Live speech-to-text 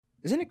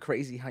Isn't it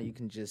crazy how you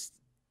can just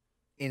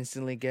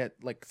instantly get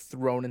like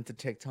thrown into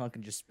TikTok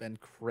and just spend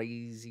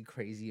crazy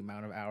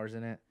amount of hours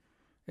in it?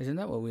 Isn't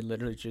that what we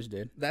literally just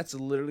did? That's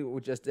literally what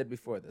we just did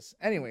before this.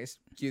 Anyways,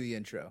 cue the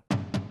intro.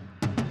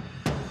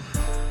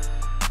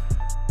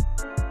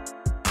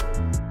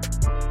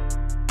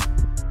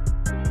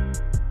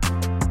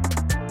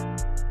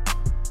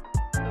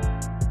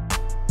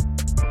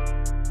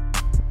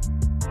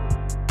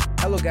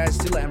 Hello guys,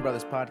 to Latin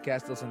Brothers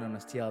Podcast, also known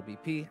as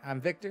TLBP. I'm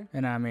Victor.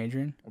 And I'm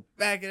Adrian. We're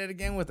back at it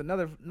again with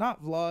another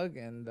not vlog,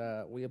 and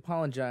we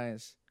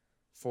apologize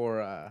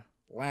for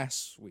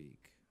last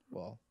week.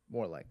 Well,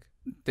 more like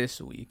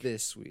This week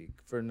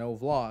for no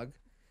vlog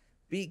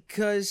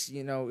because,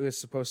 you know, it was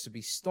supposed to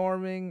be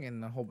storming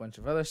and a whole bunch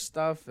of other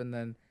stuff, and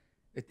then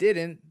it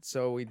didn't,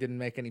 so we didn't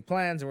make any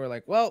plans, and we're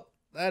like, well,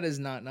 that is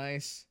not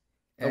nice.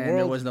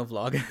 There was no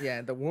vlog.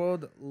 Yeah, the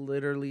world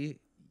literally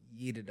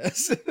yeeted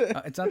us.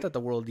 It's not that the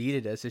world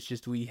needed us. It's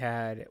just we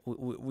had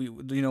we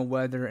you know,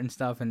 weather and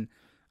stuff, and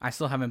I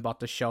still haven't bought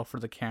the shelf for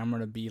the camera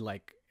to be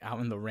like out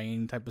in the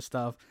rain type of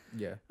stuff.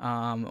 Yeah.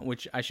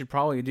 Which I should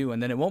probably do,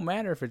 and then it won't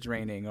matter if it's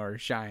raining or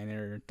shining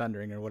or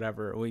thundering or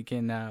whatever. We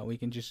can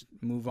just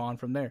move on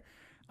from there.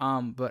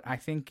 But I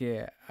think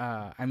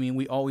I mean,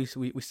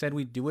 we said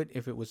we'd do it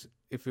if it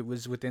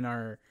was within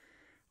our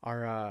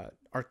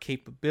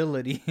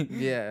capability.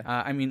 Yeah.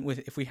 I mean,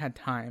 if we had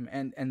time,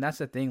 and that's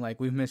the thing. Like,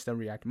 we've missed the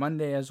React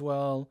Monday as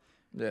well.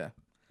 Yeah.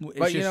 It's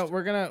But you know,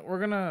 we're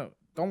gonna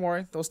don't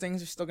worry, those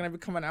things are still gonna be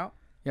coming out.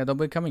 yeah, they'll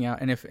be coming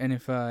out. And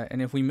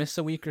if we miss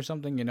a week or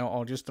something, you know,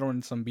 I'll just throw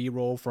in some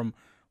B-roll from,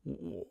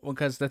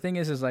 because the thing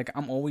is like,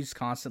 I'm always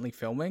constantly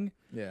filming.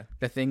 Yeah.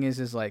 The thing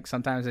is like,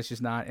 sometimes it's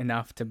just not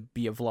enough to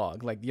be a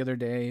vlog. Like the other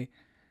day,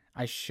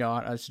 I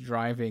shot us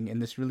driving in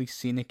this really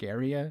scenic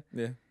area.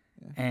 Yeah.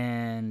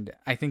 And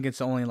I think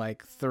it's only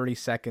like 30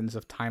 seconds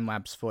of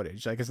time-lapse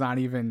footage. Like, I'm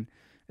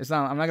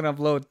not going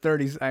to upload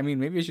 30. I mean,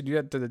 maybe I should do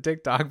that to the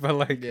TikTok, but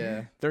like,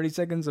 Yeah. 30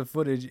 seconds of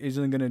footage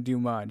isn't going to do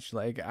much.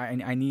 Like,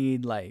 I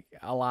need like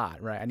a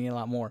lot, right? I need a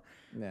lot more.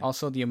 Yeah.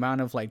 Also, the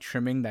amount of like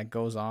trimming that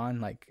goes on,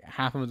 like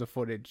half of the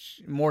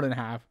footage, more than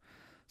half.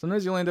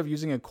 Sometimes you'll end up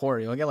using a core.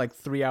 You'll get like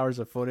 3 hours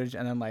of footage,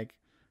 and then like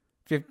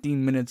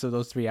 15 minutes of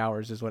those 3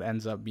 hours is what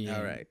ends up being.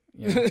 All right.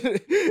 You know.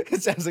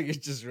 It sounds like you're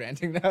just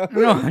ranting now.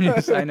 No,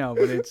 I know,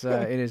 but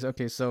it is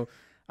okay. So,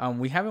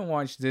 we haven't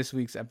watched this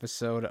week's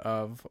episode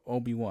of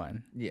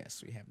Obi-Wan,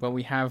 Yes, we have. but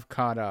we have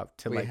caught up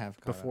to We like have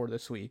caught before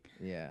this week.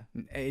 Yeah.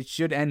 It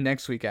should end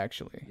next week,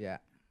 actually, Yeah.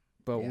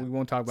 but Yeah. we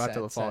won't talk about it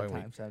till the following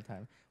week. Sad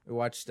time. We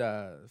watched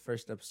the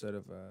first episode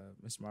of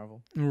Miss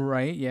Marvel.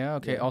 Right? Yeah.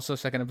 Okay. Yeah. Also,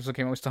 second episode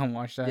came out. We still haven't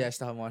watched that. Yeah, I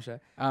still haven't watched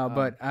that.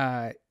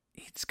 But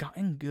it's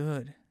gotten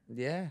good.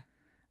 Yeah.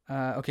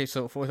 Okay,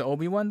 so for the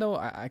Obi-Wan though,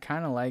 I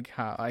kind of like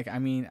how, like, I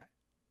mean,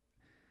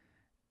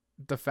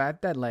 the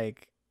fact that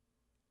like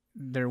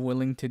they're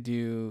willing to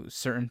do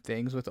certain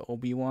things with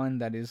Obi-Wan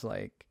that is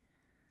like,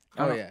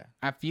 Yeah.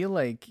 I feel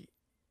like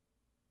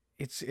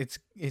it's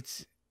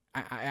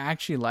I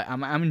actually like,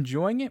 I'm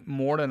enjoying it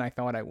more than I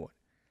thought I would.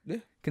 Yeah.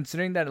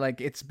 Considering that like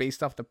it's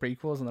based off the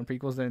prequels and the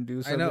prequels didn't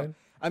do so I know. good.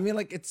 I mean,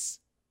 like,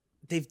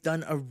 they've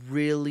done a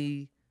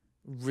really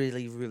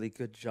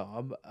good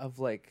job of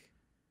like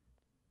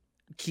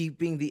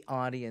keeping the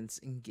audience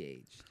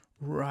engaged.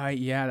 Right,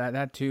 yeah,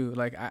 that too.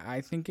 Like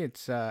I think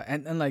it's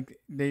and like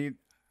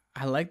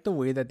I like the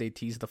way that they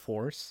tease the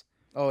Force.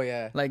 Oh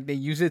yeah. Like they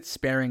use it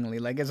sparingly.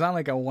 Like it's not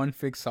like a one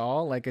fix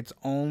all. Like it's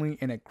only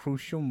in a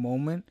crucial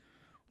moment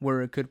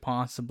where it could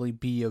possibly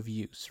be of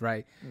use,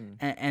 right?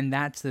 And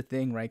that's the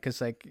thing, right? Because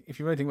like if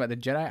you really think about the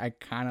Jedi, I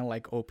kind of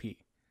like OP.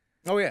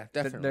 Oh yeah,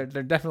 definitely.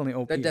 They're definitely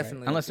OP. They're right?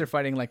 definitely Unless OP. they're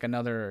fighting like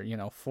another, you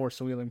know,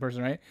 force wielding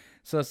person, right?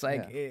 So it's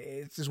like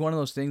it's just one of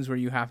those things where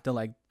you have to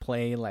like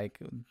play like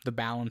the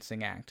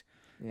balancing act,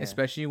 Yeah.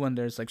 especially when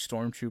there's like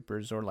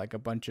stormtroopers or like a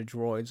bunch of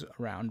droids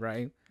around,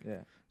 right?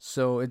 Yeah.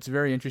 So it's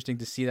very interesting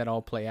to see that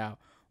all play out.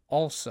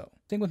 Also,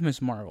 thing with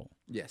Miss Marvel.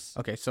 Yes.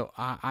 Okay, so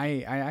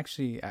I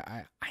actually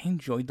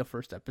enjoyed the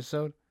first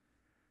episode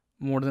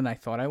more than I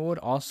thought I would.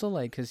 Also,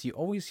 like, because you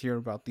always hear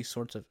about these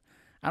sorts of,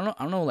 I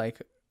don't know,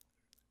 like,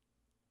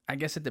 I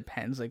guess it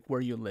depends, like,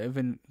 where you live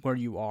and where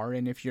you are,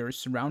 and if you're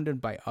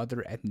surrounded by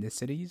other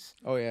ethnicities.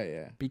 Oh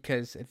yeah.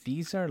 Because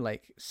these are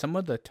like some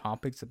of the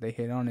topics that they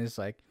hit on is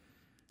like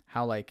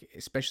how, like,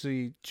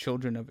 especially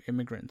children of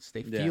immigrants,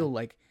 they feel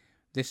like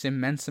this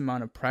immense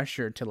amount of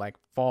pressure to like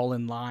fall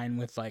in line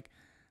with like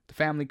the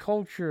family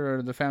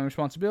culture, the family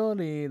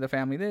responsibility, the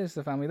family this,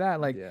 the family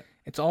that. Like,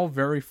 it's all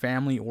very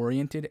family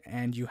oriented,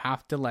 and you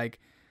have to like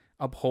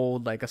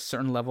uphold like a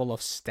certain level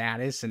of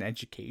status and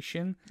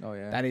education. Oh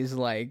yeah. That is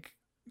like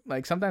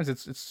sometimes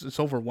it's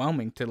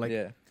overwhelming to like.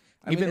 Yeah.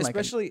 I even mean, like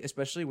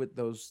especially with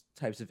those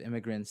types of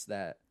immigrants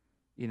that,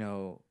 you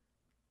know,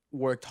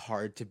 worked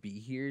hard to be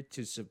here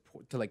to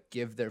support, to like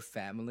give their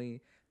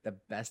family the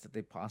best that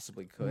they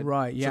possibly could.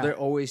 Right, yeah. So they're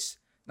always,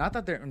 not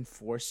that they're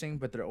enforcing,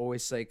 but they're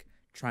always like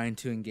trying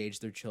to engage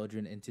their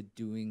children into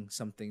doing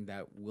something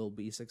that will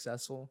be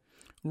successful.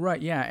 Right,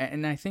 yeah,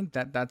 and I think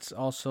that that's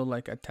also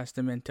like a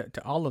testament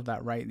to all of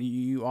that, right?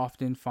 You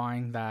often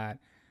find that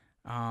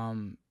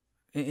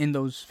in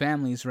those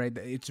families, right,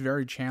 it's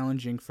very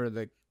challenging for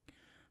the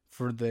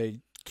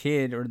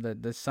kid or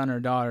the son or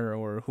daughter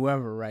or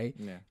whoever, right,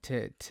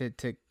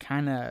 to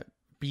kind of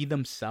be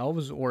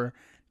themselves, or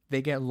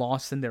they get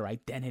lost in their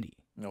identity.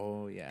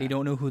 Oh yeah. They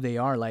don't know who they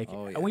are. Like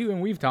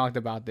we've talked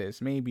about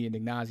this maybe ad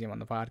nauseum on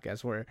the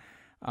podcast, where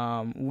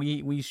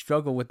we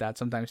struggle with that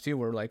sometimes too.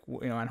 We're like,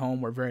 at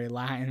home we're very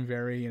Latin,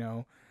 very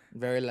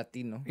very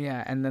Latino.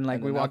 Yeah, and then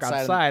we walk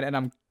outside and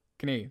I'm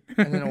Canadian.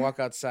 And then I walk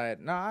outside.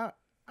 No,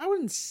 I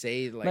wouldn't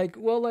say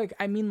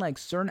I mean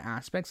certain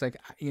aspects,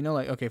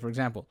 okay, for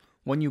example,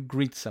 when you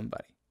greet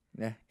somebody.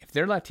 Yeah. If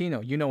they're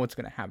Latino, you know what's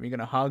gonna happen. You're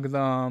gonna hug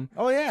them.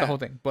 Oh yeah. The whole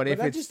thing. But if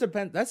that just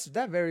depends.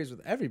 That varies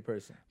with every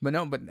person.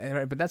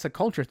 But that's a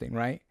culture thing,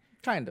 right?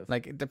 Kind of.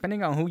 Like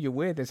depending on who you're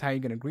with is how you're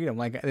gonna greet them.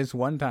 Like this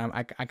one time,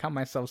 I caught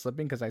myself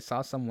slipping because I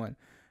saw someone.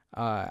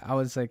 I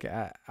was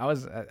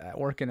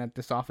working at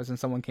this office and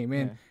someone came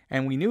in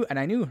and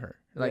I knew her.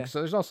 So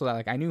there's also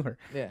that, I knew her.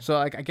 Yeah. So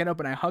I get up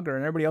and I hug her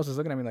and everybody else is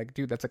looking at me like,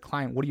 dude, that's a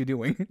client. What are you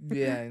doing?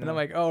 Yeah. And I'm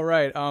like, oh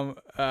right,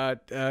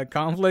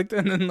 conflict.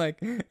 And then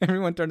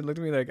everyone started to look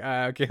at me like,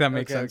 okay, that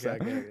makes sense.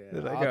 Okay.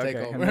 Yeah. Like, I'll take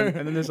over.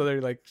 And then this other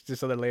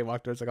lady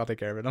walked over. It's like, I'll take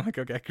care of it. I'm like,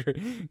 okay,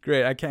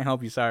 great. I can't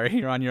help you. Sorry,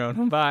 you're on your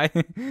own. Bye.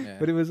 Yeah.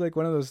 But it was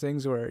one of those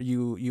things where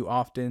you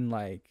often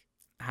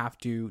have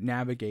to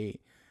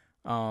navigate,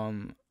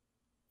 the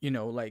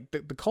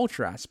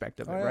culture aspect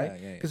of it, right?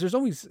 Because there's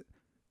always,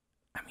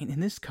 in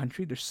this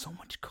country, there's so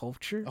much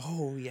culture.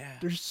 Oh yeah.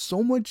 There's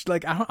so much I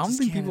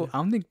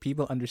don't think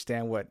people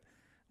understand what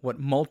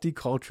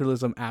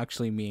multiculturalism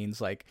actually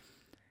means.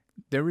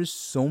 There is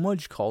so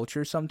much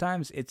culture.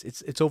 Sometimes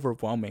it's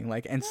overwhelming.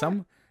 And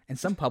some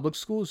public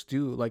schools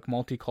do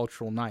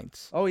multicultural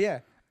nights. Oh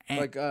yeah.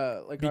 And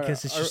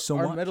because it's just so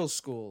our much. middle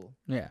school.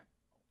 Yeah.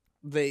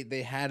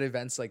 They had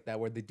events like that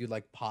where they do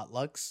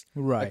potlucks,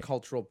 right?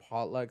 Cultural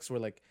potlucks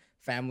where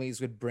families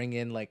would bring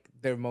in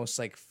their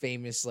most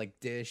famous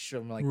dish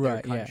from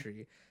their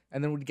country,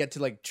 and then we'd get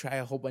to try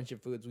a whole bunch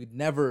of foods we'd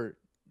never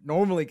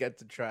normally get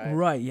to try,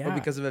 right? Yeah, but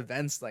because of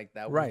events like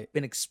that, right,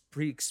 we've been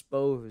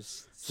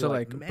pre-exposed.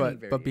 So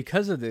but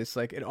because of this,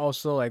 it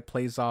also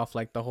plays off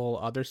the whole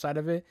other side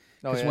of it.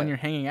 Because when you're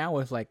hanging out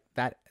with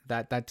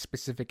that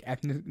specific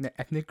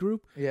ethnic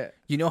group,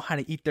 you know how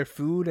to eat their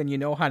food and you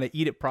know how to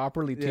eat it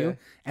properly too,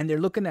 and they're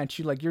looking at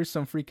you like you're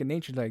some freak of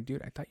nature. Like,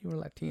 dude, I thought you were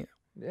Latino.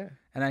 Yeah.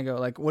 And I go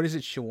what is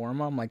it,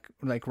 shawarma? I'm like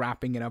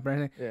wrapping it up and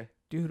everything. Yeah.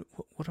 Dude,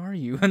 what are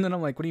you? And then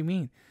I'm like, what do you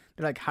mean?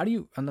 They're like, how do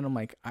you? And then I'm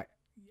like,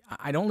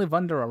 I don't live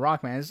under a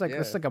rock, man. It's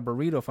it's like a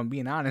burrito, if I'm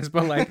being honest.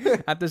 But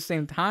at the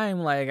same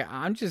time,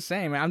 I'm just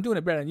saying, man, I'm doing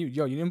it better than you.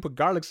 Yo, you didn't put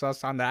garlic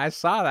sauce on that. I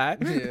saw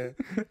that. Yeah.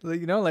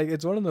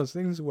 It's one of those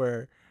things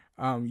where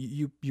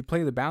you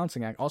play the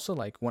balancing act. Also,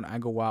 when I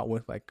go out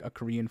with a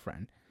Korean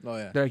friend, oh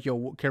yeah, they're like,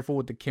 yo, careful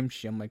with the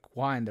kimchi. I'm like,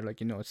 why? And they're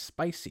like, it's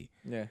spicy.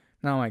 Yeah.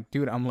 And I'm like,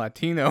 dude, I'm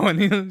Latino.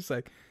 And he's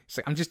like,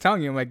 I'm just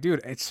telling you. I'm like,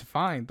 dude, it's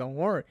fine. Don't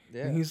worry.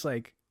 Yeah. And he's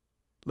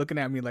looking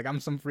at me like I'm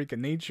some freak of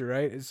nature,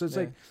 right? So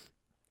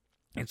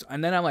it's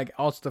and then I'm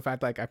also the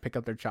fact I pick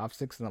up their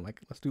chopsticks and I'm like,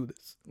 let's do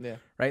this. Yeah.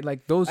 Right?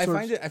 Those I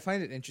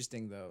find it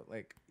interesting though.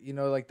 That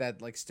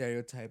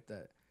stereotype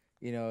that,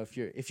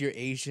 if you're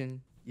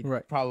Asian,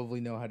 you probably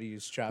know how to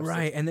use chopsticks.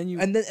 Right. And then you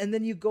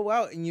go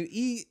out and you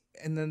eat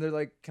and then they're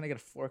like, "Can I get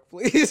a fork,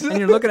 please?" And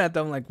you're looking at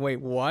them like,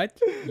 "Wait,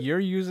 what? You're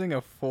using a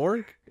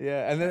fork?"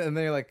 Yeah, and then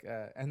you're like,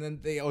 and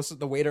then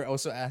the waiter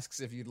also asks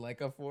if you'd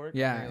like a fork.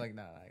 Yeah. And you're like,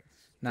 nah,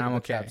 I'm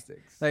okay.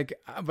 Chopsticks.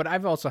 But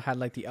I've also had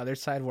the other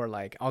side where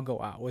I'll go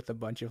out with a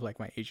bunch of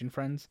my Asian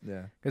friends.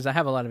 Yeah. Because I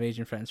have a lot of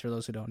Asian friends. For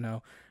those who don't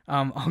know,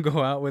 I'll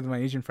go out with my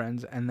Asian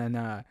friends and then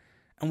and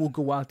we'll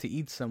go out to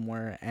eat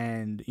somewhere,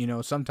 and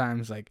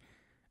sometimes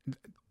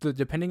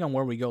depending on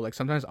where we go,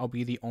 sometimes I'll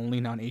be the only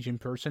non-Asian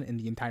person in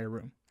the entire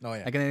room. Oh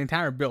yeah. In an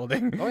entire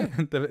building. Oh yeah.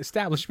 The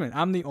establishment.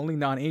 I'm the only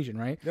non-Asian,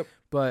 right? Yep.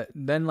 But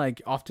then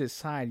off to the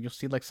side, you'll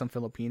see some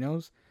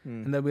Filipinos,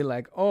 and they'll be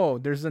like, "Oh,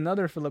 there's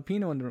another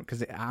Filipino in the room,"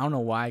 because I don't know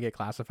why I get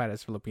classified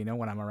as Filipino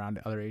when I'm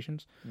around other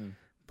Asians.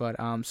 But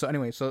so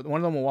anyway, so one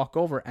of them will walk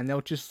over and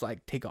they'll just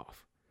take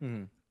off,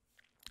 in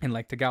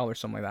Tagalog or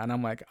something like that, and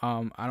I'm like,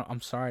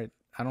 I'm sorry,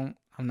 I'm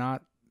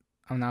not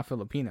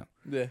Filipino.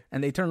 Yeah.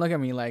 And they turn and look at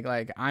me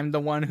like I'm the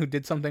one who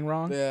did something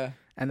wrong. Yeah.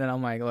 And then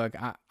I'm like, look,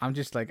 I'm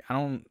just I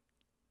don't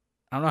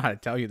know how to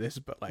tell you this,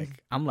 but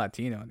I'm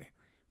Latino.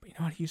 But you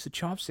know how to use the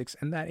chopsticks,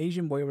 and that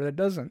Asian boy over there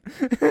doesn't.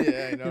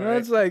 Yeah, I know.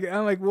 It's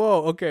I'm like,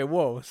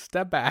 whoa,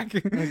 step back.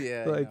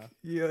 Yeah.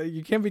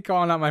 You can't be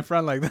calling out my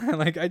friend like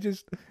that. I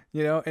just,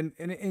 and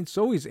it's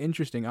always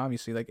interesting,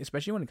 obviously,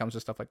 especially when it comes to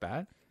stuff like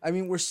that. I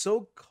mean, we're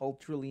so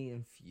culturally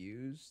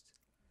infused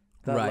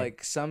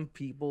that some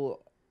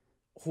people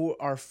who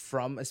are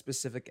from a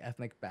specific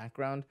ethnic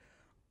background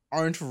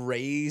aren't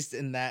raised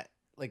in that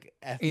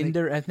in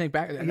their ethnic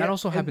background, and that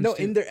also happens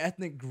in their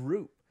ethnic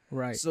group,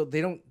 right? So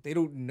they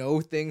don't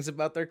know things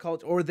about their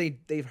culture, or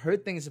they've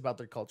heard things about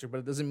their culture, but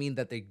it doesn't mean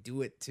that they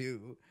do it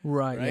too,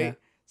 right? Yeah.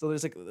 So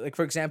there's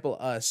for example,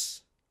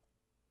 us,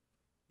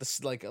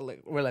 this like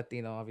we're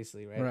Latino,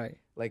 obviously, right? Right.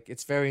 Like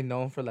it's very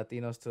known for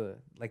Latinos to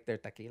like their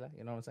tequila.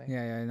 You know what I'm saying?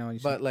 Yeah, I know what you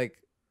But said. like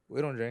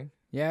we don't drink.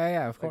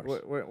 Yeah, of Like,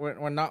 course.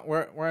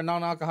 we're a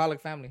non-alcoholic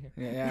family here.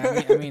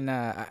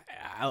 Yeah.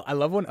 I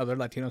love when other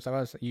Latinos tell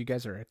us you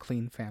guys are a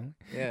clean family,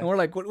 Yeah. and we're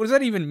like, what does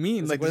that even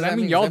mean? It's Like, what does that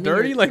mean y'all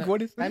dirty? Like,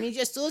 what is? That means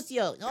you're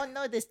sucio.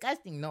 No,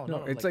 disgusting. No.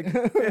 It's like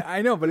yeah,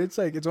 I know, but it's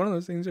like it's one of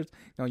those things. That's,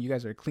 no, you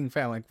guys are a clean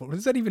family. Like, what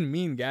does that even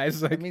mean,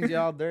 guys? Like, that means you're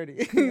all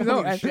dirty.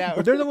 no, You shower.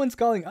 but they're the ones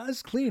calling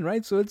us clean,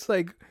 right? So it's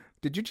like,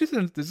 did you just?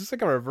 Is this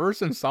like a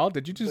reverse insult?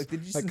 Did you just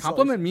insult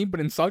compliment me but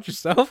insult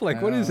yourself? Like,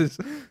 I what is know. this?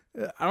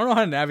 I don't know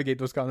how to navigate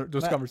those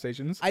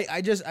conversations.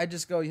 I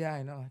just go, yeah,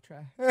 I know, I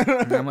try.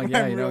 And I'm like,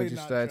 yeah, I'm you know, really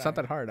just not it's not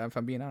trying. that hard if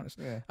I'm being honest.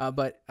 Yeah.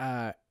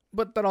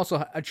 But that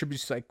also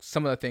attributes to, like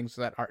some of the things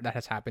that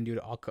has happened due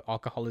to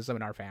alcoholism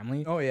in our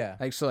family. Oh yeah.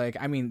 Like so, like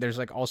I mean, there's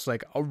like also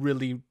like a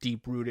really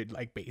deep rooted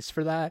like base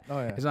for that. Oh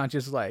yeah. It's not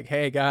just like,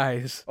 hey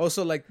guys,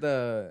 Also like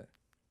the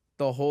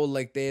whole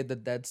like Day of the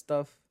Dead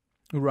stuff.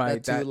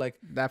 right? That too, like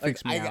that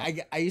freaks me out.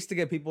 I used to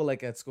get people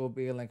like at school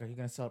being like, "Are you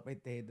gonna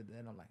celebrate Day of the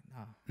Dead?" I'm like,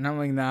 "Nah." And I'm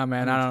like, nah,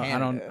 man, I'm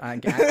in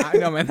I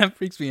know, man, that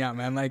freaks me out,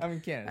 man. Like, I'm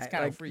in Canada. It's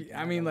kind like, of freaky.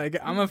 I mean, like,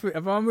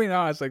 if I'm being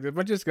honest, like, a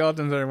bunch of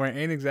skeletons everywhere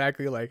ain't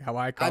exactly like how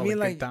I call I mean, it a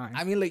like, good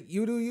time.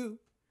 you do you.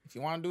 If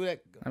you want to do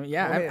that, I mean,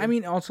 yeah. go ahead. I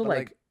mean, also But,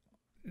 like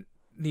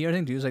the other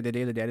thing too is like the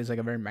Day of the Dead is like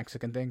a very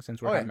Mexican thing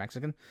since we're Oh, half yeah.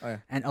 Mexican, Oh, yeah.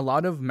 and a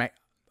lot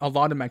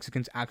of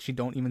Mexicans actually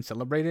don't even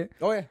celebrate it.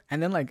 Oh yeah.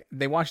 And then like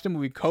they watch the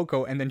movie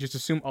Coco and then just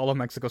assume all of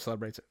Mexico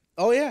celebrates it.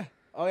 Oh yeah.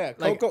 Oh yeah.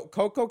 Like-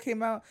 Coco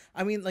came out.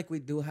 I mean, like we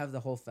do have the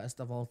whole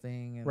festival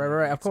thing. And, Right.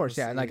 Of Mexico course,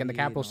 yeah. Like in the City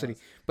capital and all city.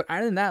 that. But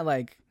other than that,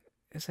 like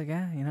it's like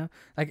you know,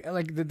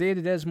 like the Day of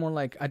the Dead is more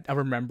like a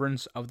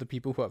remembrance of the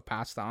people who have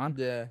passed on.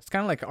 Yeah. It's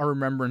kind of like our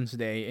Remembrance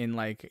Day in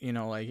like you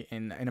know like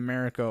in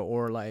America,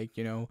 or like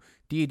you know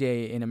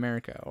D-Day in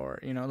America, or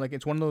you know like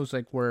it's one of those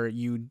like where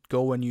you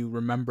go and you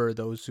remember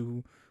those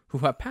who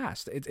have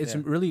passed. It's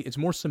Yeah. really it's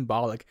more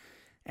symbolic,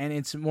 and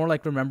it's more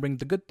like remembering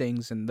the good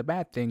things and the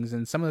bad things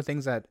and some of the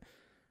things that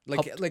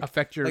helped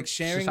affect your like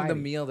sharing society. the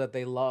meal that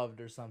they loved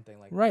or something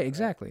like Right, that,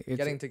 exactly. It's,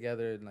 Getting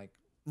together and like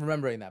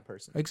remembering that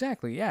person.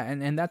 exactly, yeah,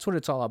 and that's what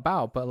it's all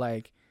about. But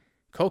like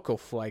Coco,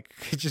 like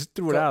just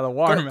threw it out of the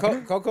water,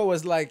 man. Coco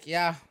was like,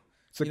 yeah,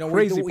 It's a you know,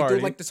 crazy we party.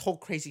 do like this whole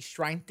crazy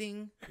shrine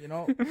thing, you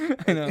know.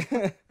 I know.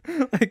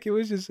 Like it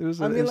was.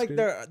 I mean, like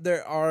crazy.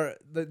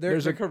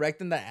 they're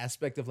correct in that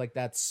aspect of like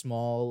that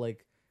small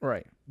like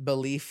right.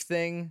 belief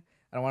thing.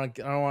 I don't want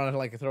to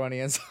like throw any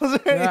insults. Or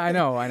No,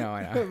 anything.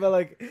 I know. But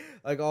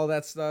like all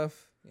that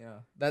stuff, you know,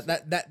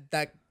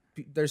 that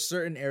there's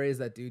certain areas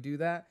that do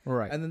that,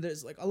 Right. and then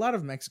there's like a lot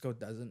of Mexico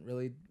doesn't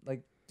really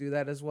like do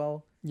that as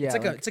well. Yeah,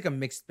 it's like a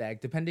mixed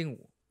bag depending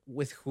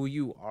with who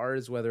you are,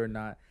 is whether or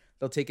not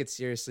they'll take it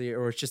seriously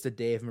or it's just a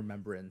day of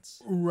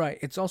remembrance. Right.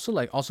 It's also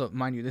like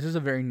mind you, this is a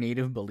very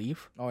native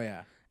belief, Oh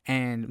yeah.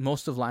 and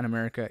most of Latin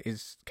America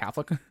is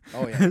Catholic.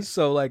 Oh, yeah.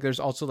 So like there's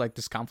also like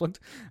this conflict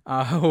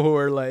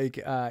or like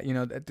you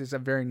know that there's a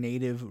very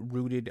native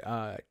rooted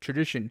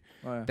tradition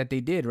Oh, yeah. that they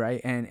did, right?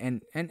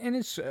 And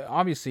it's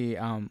obviously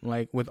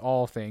like with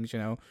all things, you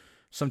know,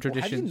 some Well,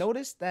 traditions. have you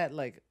noticed that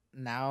like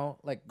now,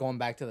 like going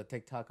back to the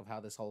TikTok of how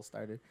this whole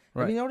started?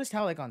 Right. Have you noticed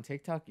how like on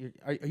TikTok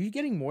are you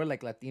getting more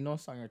like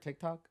Latinos on your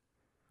TikTok?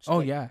 Just, Oh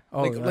like, yeah.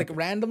 Oh like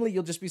randomly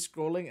you'll just be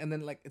scrolling and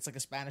then like it's like a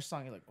Spanish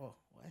song. You're like, oh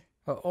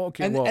what? oh,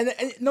 okay. And, well, and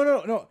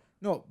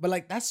no, but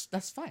like that's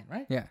fine,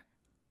 right? yeah.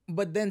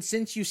 But then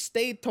since you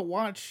stayed to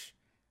watch,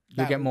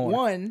 You get more.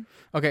 one.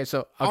 Okay.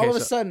 So All of a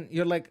sudden,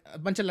 you're like a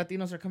bunch of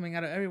Latinos are coming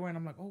out of everywhere, and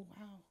I'm like, oh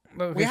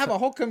wow, Okay, we have so- a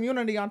whole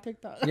community on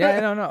TikTok. yeah,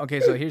 no. Okay,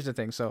 so here's the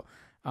thing. So,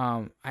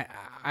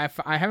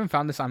 I haven't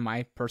found this on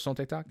my personal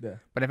TikTok, Yeah.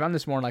 but I found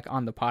this more like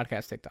on the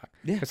podcast TikTok.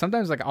 Yeah. Because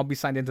sometimes like I'll be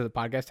signed into the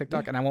podcast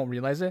TikTok and I won't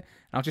realize it,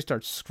 and I'll just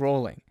start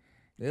scrolling,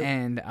 Yep.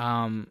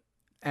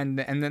 and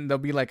then they'll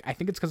be like, I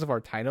think it's because of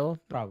our title,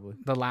 Probably,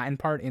 the Latin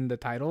part in the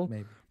title,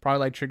 maybe. probably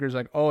like triggers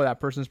like, oh, that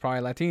person's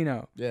probably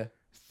Latino. Yeah,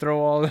 Throw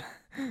all.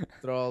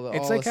 throw all the.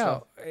 It's all like the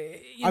how stuff.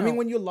 you I know- mean,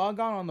 when you log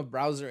on the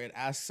browser, it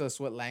asks us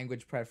what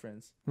language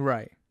preference.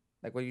 right.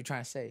 Like, what are you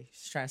trying to say?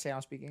 Just trying to say I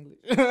don't speak English.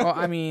 Well,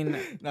 I mean.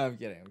 No, I'm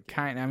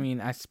kidding. I mean,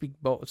 I speak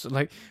both. So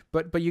like,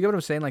 but you get what I'm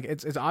saying. Like,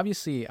 it's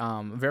obviously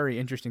very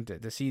interesting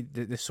to see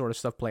this sort of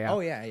stuff play out. Oh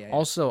yeah.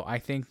 Also, I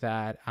think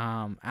that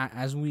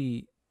as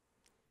we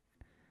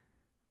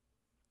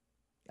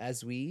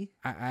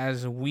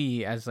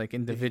As like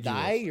individuals,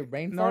 die, your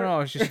brain. no, fart? I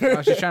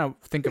was just trying to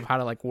think of how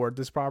to like word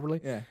this properly.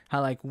 Yeah.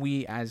 How like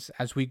we as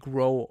we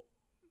grow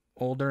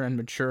older and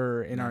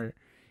mature in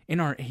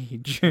our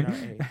age,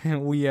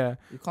 we You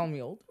calling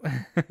me old?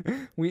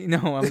 we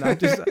no, I'm not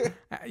just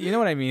you know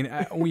what I mean.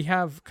 We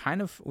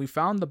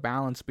found the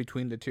balance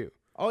between the two.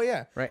 Oh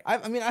yeah. Right.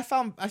 I've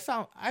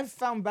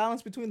found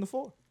balance between the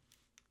four.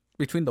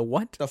 Between the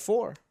what? The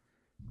four.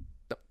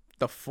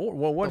 The four?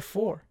 Well, what The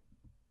four. four?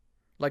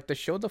 Like the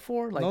show The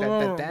Four? Like No,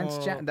 that no, dance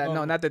no, chat? no.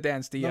 No, not the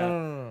dance. The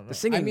No. the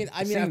singing. I mean,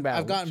 singing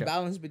I've gotten show.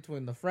 balance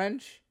between the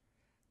French,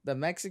 the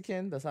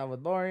Mexican, the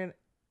Salvadorian,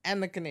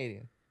 and the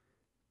Canadian.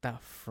 The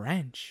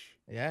French.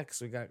 Yeah,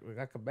 because we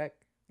got Quebec.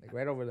 like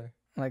right over there.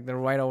 Like they're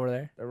right over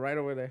there. They're right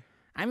over there.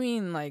 I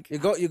mean, like You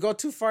go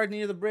too far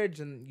near the bridge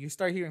and you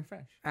start hearing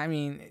French. I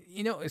mean,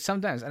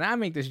 sometimes, and I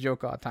make this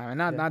joke all the time,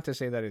 and not to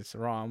say that it's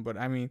wrong, but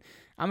I mean,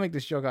 I make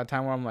this joke all the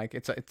time where I'm like,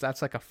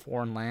 that's like a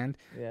foreign land,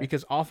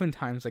 because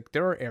oftentimes, like,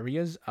 there are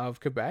areas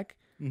of Quebec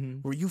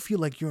where you feel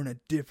like you're in a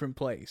different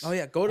place. Oh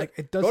yeah, go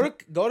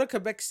to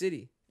Quebec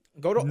City.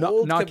 Go to not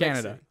Quebec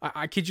Canada. City.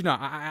 I kid you not.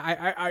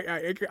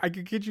 I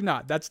kid you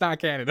not. That's not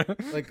Canada.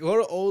 Like go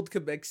to old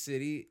Quebec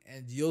City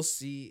and you'll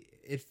see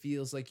it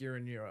feels like you're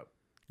in Europe.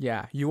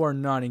 Yeah, you are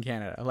not in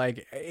Canada.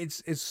 Like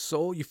it's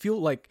so you feel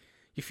like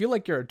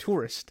you're a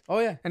tourist. Oh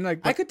yeah, and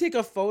like I could take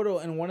a photo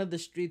in one of the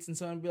streets and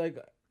someone would be like,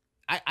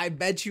 I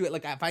bet you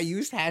like if I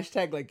used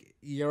hashtag like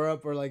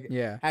Europe or like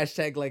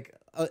hashtag like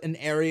an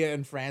area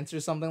in France or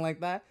something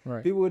like that,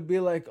 right. People would be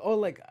like, oh,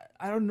 like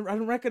I don't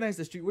recognize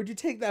the street. Where'd you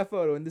take that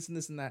photo? And this and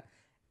this and that,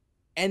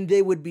 and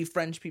they would be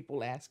French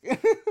people asking.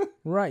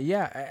 Right.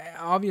 Yeah.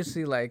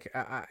 Obviously, like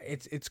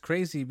it's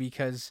crazy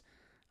because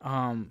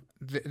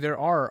there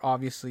are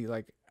obviously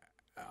like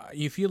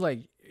you feel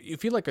like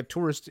a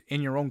tourist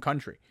in your own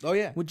country. Oh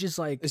yeah, which is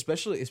like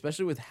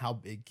especially with how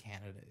big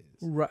Canada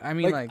is. Right. I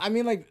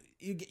mean,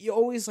 you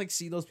always like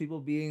see those people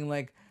being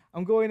like,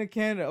 I'm going to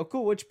Canada. Oh,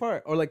 cool. Which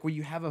part? Or like where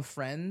you have a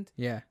friend,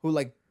 who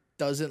like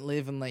doesn't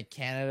live in like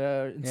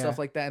Canada and stuff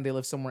like that, and they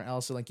live somewhere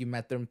else. So like you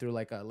met them through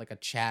like a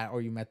chat,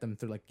 or you met them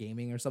through like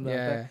gaming or something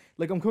like that.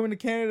 Like I'm coming to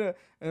Canada,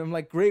 and I'm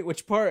like, great.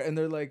 Which part? And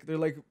they're like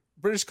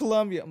British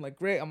Columbia. I'm like,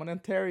 great. I'm in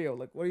Ontario.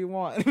 Like, what do you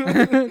want?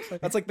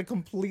 That's like the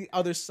complete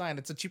other side.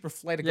 It's a cheaper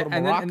flight to go to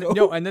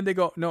Morocco. And then they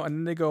go,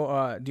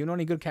 do you know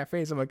any good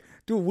cafes? I'm like,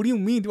 dude, what do you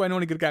mean? Do I know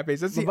any good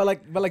cafes?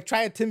 But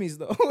try at Timmy's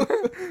though.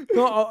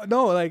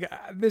 no, like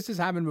this has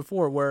happened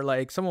before where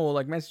like someone will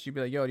like message you,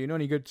 be like, yo, do you know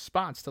any good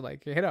spots to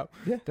like hit up?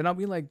 Yeah. Then I'll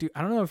be like, dude,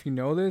 I don't know if you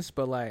know this,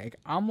 but like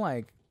I'm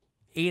like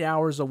 8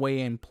 hours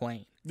away in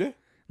plane. Yeah.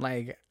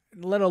 Like,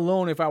 let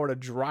alone if I were to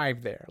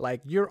drive there. Like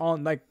you're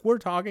on, like we're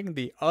talking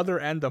the other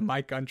end of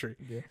my country.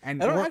 Yeah.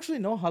 And I don't actually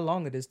know how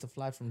long it is to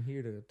fly from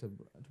here to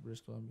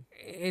British Columbia.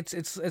 It's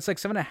like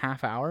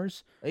 7.5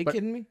 hours. Are you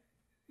kidding me?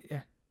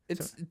 Yeah.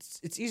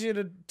 It's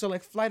easier to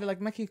like fly to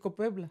like Mexico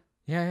Puebla.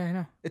 Yeah, I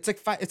know. It's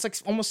like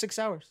almost 6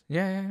 hours.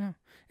 Yeah, I know.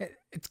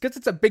 It's because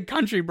it's a big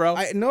country, bro.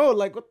 I know.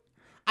 Like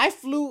I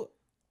flew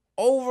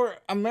over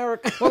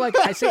America. Well, like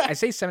I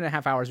say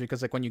 7.5 hours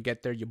because like when you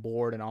get there, you're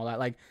bored and all that.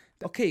 Like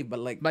okay, but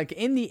like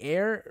in the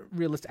air,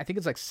 realistic, I think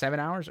it's like 7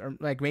 hours or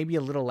like maybe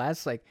a little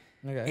less. Like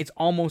it's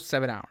almost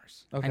 7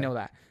 hours. Okay. I know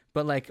that,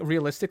 but like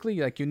realistically,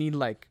 like you need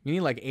like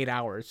 8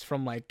 hours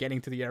from like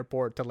getting to the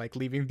airport to like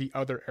leaving the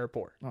other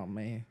airport. Oh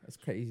man, that's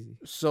crazy.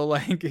 So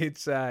like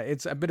it's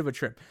a bit of a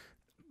trip,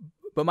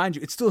 but mind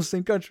you, it's still the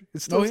same country.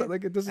 It's still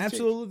like it doesn't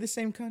absolutely change. The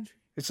same country.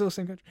 It's still the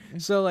same country.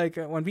 So like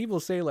when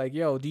people say like,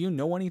 "Yo, do you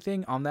know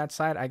anything on that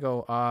side?" I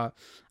go,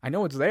 I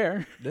know it's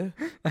there. Yeah.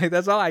 Like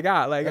that's all I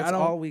got. Like that's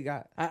all we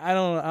got. I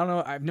don't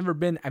know. I've never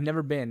been,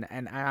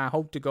 and I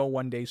hope to go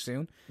one day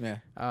soon. Yeah.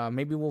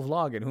 Maybe we'll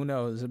vlog it. Who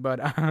knows? But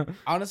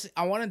honestly,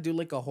 I want to do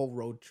like a whole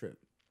road trip.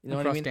 You know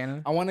across what I mean?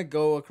 Canada? I want to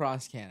go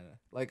across Canada.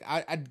 Like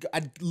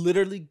I'd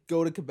literally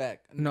go to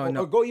Quebec.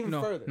 Or go even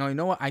further. No, you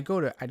know what? I'd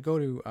go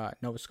to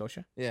Nova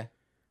Scotia. Yeah.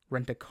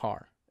 Rent a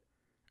car.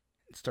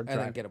 Start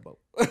driving. And then get a boat.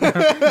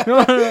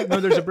 no,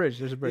 there's a bridge.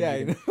 There's a bridge. Yeah,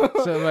 I know.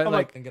 So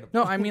like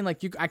no, I mean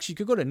like you actually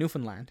could go to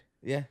Newfoundland.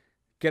 Yeah.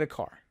 Get a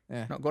car.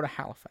 Yeah. No, go to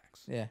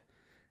Halifax. Yeah.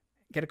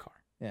 Get a car.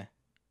 Yeah.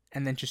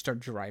 And then just start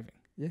driving.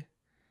 Yeah.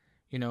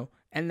 You know,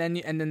 and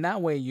then that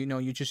way, you know,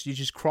 you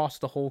just cross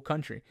the whole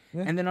country.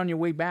 Yeah. And then on your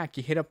way back,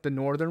 you hit up the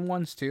northern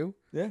ones too.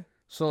 Yeah.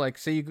 So like,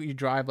 say you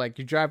drive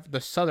the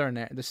southern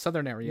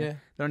area. Yeah.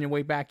 Then on your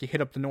way back, you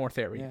hit up the north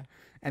area. Yeah.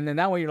 And then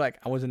that way you're like,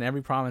 I was in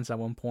every province at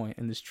one point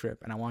in this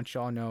trip, and I want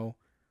y'all to know.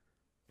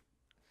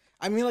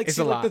 I mean, like,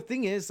 see, like the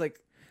thing is, like,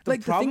 the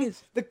thing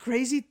is, the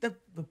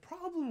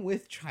problem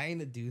with trying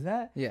to do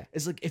that, yeah,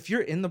 is like if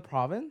you're in the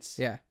province,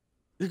 yeah,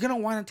 you're gonna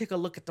want to take a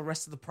look at the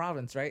rest of the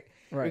province, right?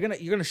 Right.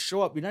 You're gonna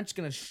show up. You're not just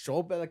gonna show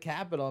up at the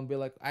capital and be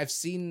like, I've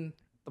seen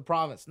the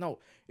province. No,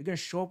 you're gonna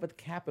show up at the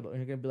capital and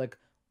you're gonna be like,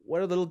 what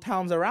are the little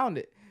towns around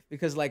it?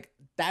 Because like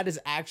that is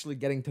actually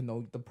getting to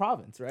know the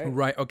province, right?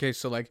 Right. Okay.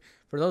 So like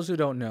for those who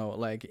don't know,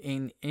 like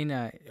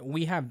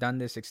we have done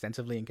this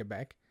extensively in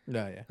Quebec.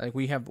 Yeah. Like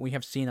we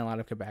have seen a lot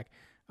of Quebec,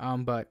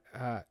 but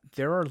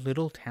there are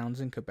little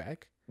towns in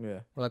Quebec. Yeah.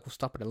 Where like we'll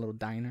stop at a little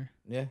diner.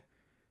 Yeah.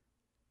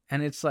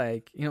 And it's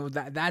like, you know,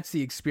 that's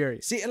the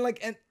experience. See,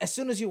 and as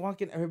soon as you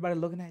walk in, everybody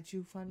looking at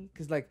you funny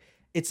because like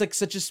it's like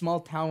such a small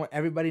town where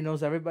everybody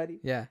knows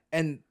everybody. Yeah.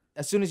 And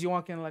as soon as you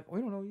walk in, like,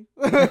 we don't know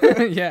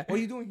you. Yeah. What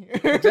are you doing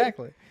here?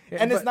 Exactly. Yeah,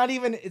 and it's not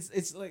even.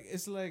 It's not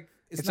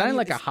even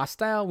like a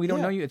hostile. We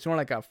don't know you. It's more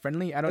like a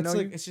friendly. I don't know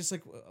you. It's just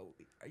like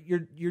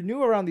you're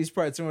new around these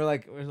parts, and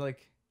we're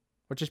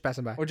just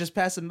passing by. We're just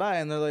passing by,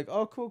 and they're like,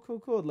 oh,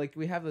 cool. Like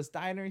we have this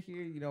diner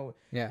here. You know,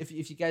 yeah. If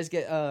you guys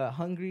get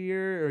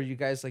hungrier or you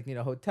guys like need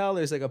a hotel,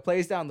 there's like a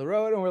place down the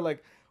road, and we're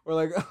like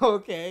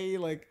okay,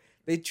 like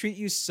they treat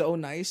you so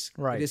nice.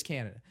 Right. It is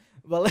Canada.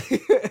 But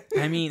like,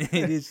 I mean,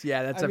 it is.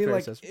 Yeah, that's a fair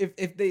assessment.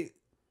 If they,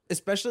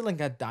 especially like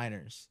at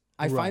diners.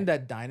 I Right. find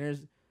that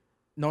diners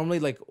normally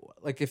like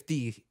if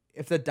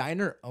the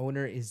diner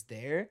owner is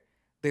there,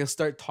 they'll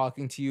start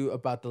talking to you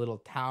about the little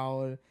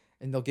town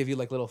and they'll give you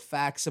like little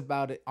facts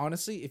about it.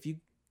 Honestly, if you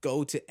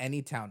go to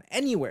any town,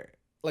 anywhere,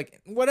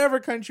 like whatever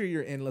country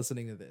you're in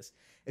listening to this,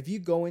 if you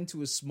go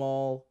into a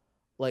small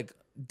like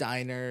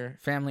diner,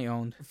 Family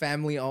owned.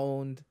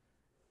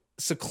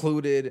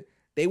 secluded,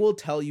 they will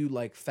tell you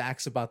like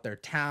facts about their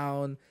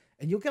town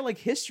and you'll get like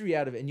history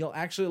out of it and you'll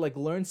actually like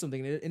learn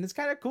something and it's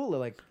kind of cool to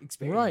like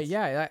experience. Right,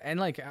 yeah. And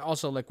like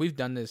also like we've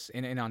done this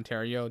in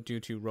Ontario due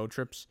to road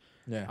trips.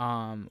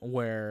 Yeah.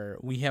 Where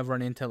we have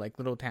run into like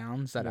little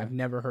towns that Yeah. I've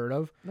never heard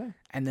of. Yeah.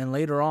 And then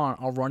later on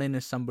I'll run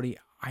into somebody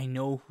I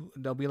know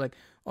they'll be like,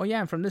 "Oh yeah,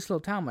 I'm from this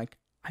little town." I'm like,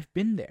 "I've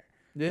been there."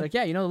 Yeah. Like,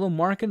 "Yeah, you know the little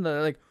market?"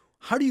 They're like,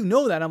 "How do you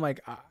know that?" I'm like,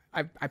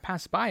 I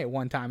passed by it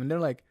one time and they're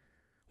like,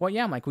 "Well,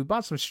 yeah." I'm like, "We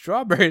bought some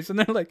strawberries." And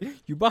they're like,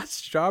 "You bought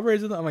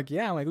strawberries?" And I'm like,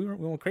 "Yeah." I'm like, we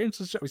were craving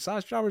some we saw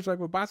strawberries, like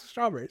we bought some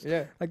strawberries.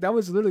 Yeah. Like that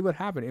was literally what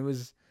happened.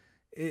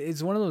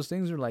 It's one of those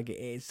things where like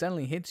it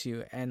suddenly hits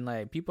you and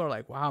like people are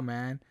like, "Wow,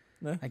 man."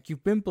 Yeah. Like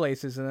you've been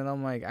places, and then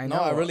I'm like, I know.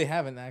 No, I really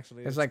haven't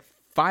actually. It's like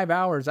 5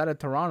 hours out of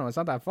Toronto. It's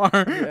not that far.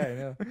 yeah, I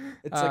know.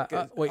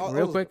 It's Wait,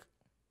 real quick.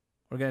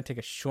 We're gonna take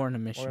a short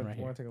intermission right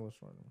here. Take a little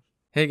short intermission.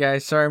 Hey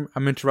guys, sorry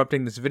I'm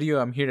interrupting this video.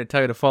 I'm here to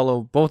tell you to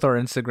follow both our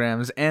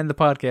Instagrams and the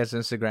podcast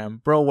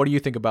Instagram. Bro, what do you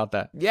think about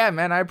that? Yeah,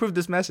 man, I approve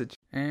this message.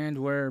 And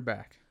we're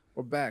back.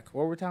 We're back.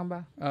 What were we talking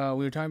about?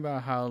 We were talking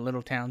about how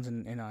little towns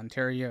in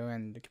Ontario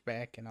and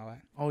Quebec and all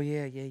that. Oh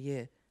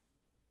yeah.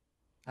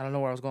 I don't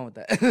know where I was going with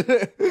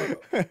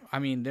that. I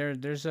mean,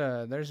 there's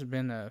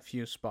been a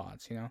few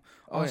spots, you know.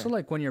 Oh, Also, yeah.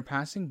 like when you're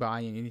passing by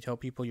and you tell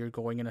people you're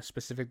going in a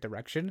specific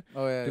direction,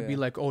 Oh yeah. to be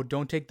like, "Oh,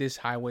 don't take this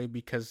highway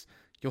because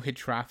you'll hit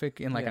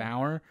traffic in like an Yeah.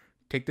 hour.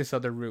 Take this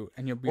other route,"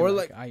 and you'll be or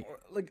like,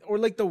 or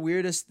like the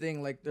weirdest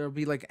thing, like there'll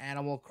be like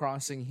Animal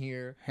Crossing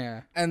here,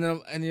 yeah, and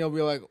you'll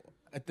be like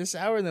at this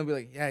hour, and they'll be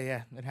like,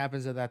 yeah, it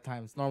happens at that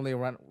time. It's normally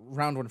around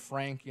when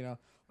Frank,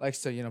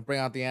 likes to bring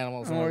out the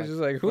animals. and we're we're just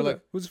like,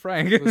 who's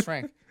Frank? who's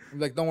Frank? I'm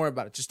like, don't worry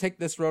about it. Just take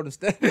this road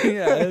instead.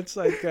 Yeah, it's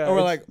like, and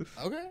we're like,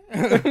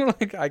 okay.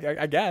 like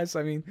I guess.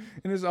 I mean,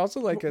 and it's also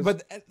like,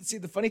 but see,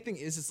 the funny thing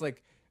is, it's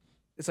like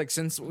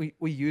since we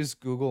use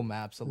Google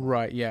Maps a lot,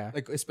 right, yeah,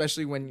 like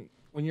especially when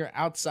you're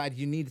outside,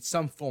 you need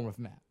some form of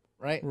map,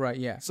 right? right,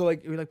 yeah, So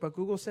like you're like, but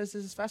Google says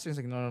this is faster. It's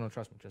like, no,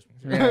 trust me.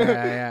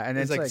 yeah, and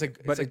it's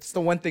like, but it's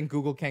the one thing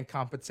Google can't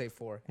compensate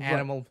for.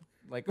 Animal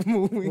like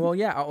movie. well,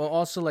 yeah.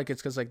 Also, like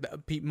it's because like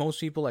most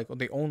people like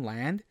they own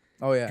land,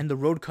 Oh yeah. and the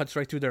road cuts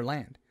right through their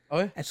land. Oh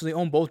yeah. And so they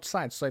own both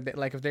sides. So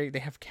like if they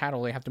have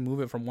cattle, they have to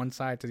move it from one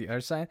side to the other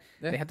side.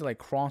 Yeah. They have to like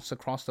cross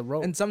across the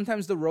road. And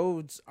sometimes the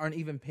roads aren't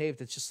even paved.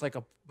 It's just like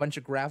a bunch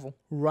of gravel.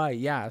 Right,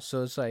 yeah.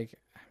 So it's like,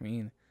 I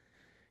mean,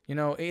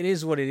 it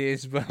is what it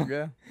is, but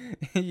Yeah.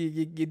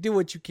 you do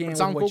what you can. It's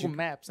with on what Google you,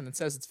 Maps and it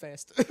says it's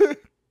fast.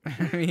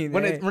 I mean,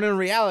 when in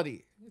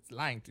reality, it's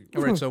lying to you.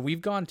 all right. So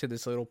we've gone to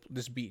this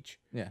beach.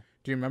 Yeah.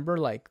 Do you remember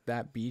like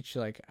that beach?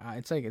 Like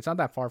it's not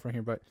that far from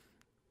here, but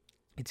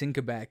it's in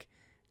Quebec.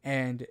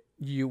 And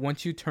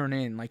once you turn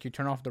in, like you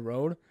turn off the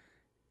road,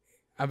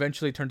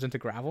 eventually it turns into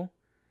gravel,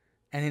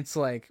 and it's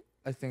like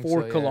I think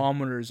 4 so, yeah.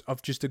 kilometers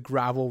of just a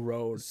gravel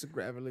road. It's a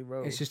gravelly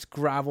road. It's just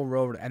gravel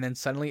road, and then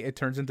suddenly it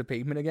turns into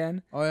pavement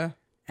again, Oh yeah.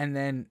 and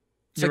then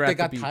It's you're like at they the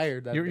got beach.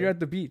 tired that You're day. at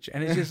the beach,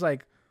 and it's just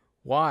like,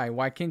 why?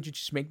 Why can't you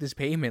just make this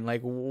pavement?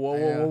 Like, what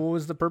Yeah.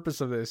 was the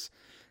purpose of this?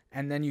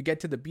 And then you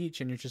get to the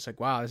beach, and you're just like,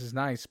 wow, this is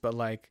nice, but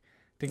like,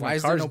 I think Why my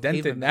is there car's no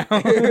dented now.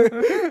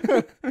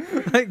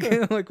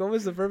 pavement? like, what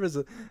was the purpose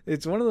of?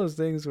 It's one of those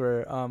things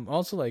where,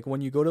 also like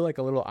when you go to like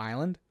a little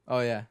island, Oh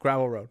yeah.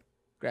 gravel road,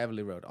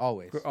 Gravelly road.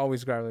 Always.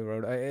 always gravelly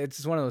road. It's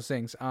just one of those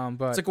things.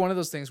 But It's like one of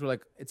those things where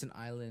like it's an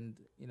island.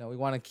 We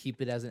want to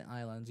keep it as an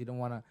island. We don't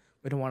want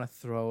to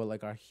throw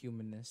like our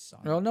humanness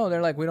on. well, it. no,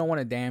 they're like, we don't want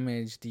to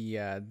damage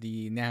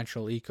the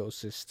natural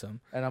ecosystem.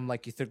 And I'm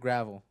like, you threw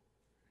gravel.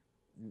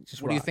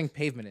 Just What do you rocks. think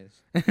pavement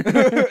is?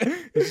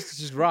 It's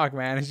just rock,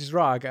 man. It's just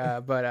rock.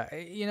 But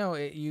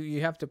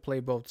you have to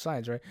play both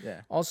sides, right?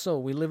 Yeah. Also,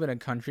 we live in a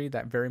country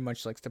that very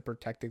much likes to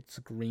protect its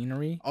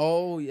greenery.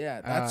 Oh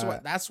yeah,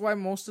 that's why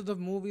most of the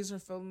movies are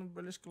filmed in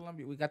British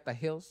Columbia. We got the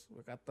hills,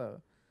 we got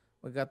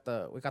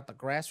the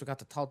grass, we got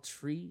the tall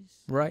trees.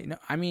 Right? No,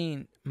 I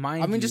mean,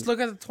 Just look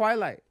at the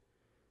Twilight.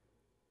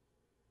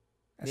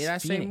 that's Need I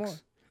say Phoenix. more?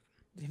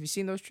 Have you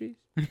seen those trees?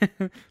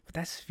 But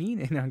that's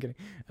Phoenix. No, I'm kidding.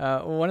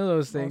 One of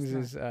those No, it's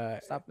things not.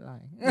 is Stop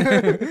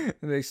lying.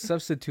 they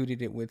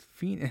substituted it with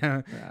Phoenix.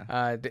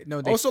 Yeah. They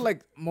Also,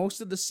 like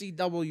most of the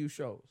CW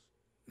shows,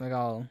 like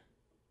all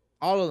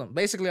all of them,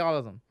 basically all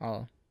of them.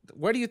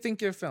 Where do you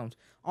think you're filmed?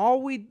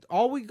 All we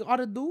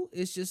gotta do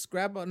is just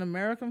grab an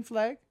American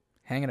flag,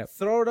 hang it up.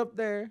 throw it up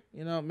there.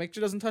 Make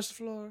sure it doesn't touch the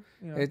floor.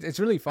 It's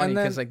really funny And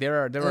then- because like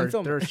there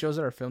film are it. shows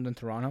that are filmed in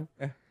Toronto,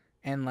 Yeah.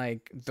 and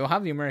like they'll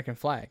have the American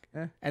flag,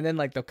 Yeah. and then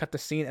like they'll cut the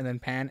scene and then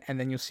pan, and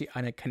then you'll see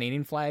a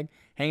Canadian flag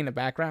hanging in the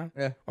background,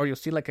 Yeah. or you'll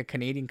see like a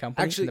Canadian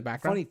company Actually, in the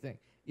background. funny thing,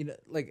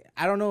 like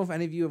I don't know if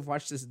any of you have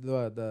watched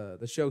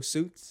the show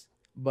Suits.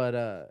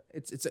 But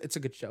it's a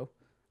good show.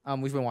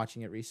 We've been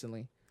watching it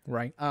recently.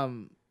 Right.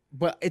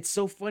 But it's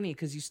so funny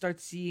because you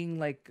start seeing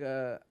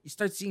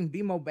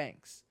BMO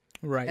banks.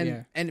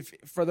 Right. And if,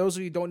 for those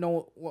of you who don't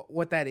know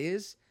what that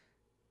is,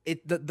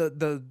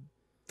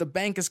 the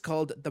bank is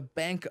called the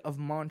Bank of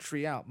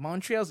Montreal.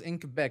 Montreal's in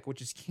Quebec,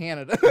 which is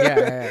Canada.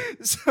 Yeah.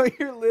 So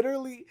you're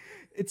literally,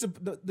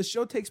 the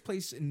show takes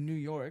place in New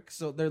York,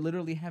 so they're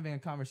literally having a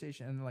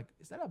conversation, and they're like,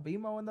 "Is that a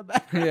BMO in the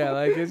background?" Yeah,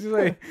 like it's just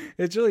like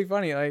it's really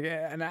funny. Like,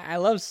 and I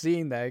love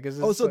seeing that because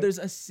so there's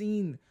a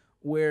scene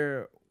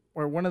where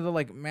one of the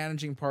like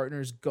managing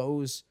partners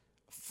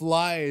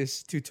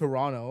flies to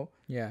Toronto.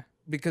 Yeah.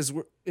 Because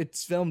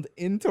it's filmed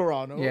in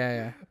Toronto.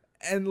 Yeah.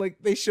 And like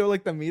they show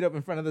like the meetup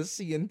in front of the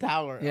CN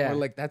Tower. Yeah. And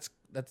we're like, that's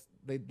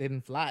they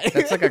didn't fly.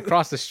 That's like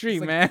across the street,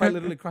 it's like man. quite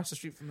literally across the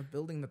street from the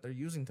building that they're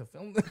using to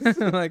film this.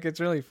 Like it's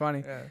really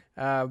funny.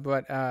 Yeah.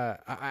 But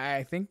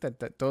I think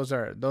that those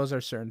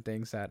are certain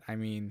things that, I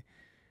mean,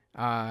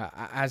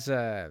 as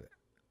a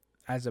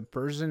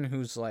person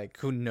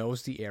who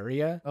knows the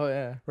area. Oh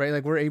yeah. Right,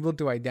 like we're able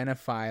to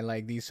identify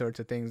like these sorts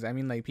of things. I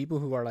mean, like people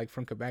who are like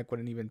from Quebec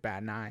wouldn't even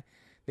bat an eye.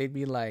 They'd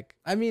be like,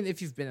 I mean,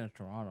 if you've been in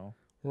Toronto,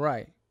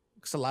 right?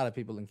 Because a lot of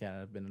people in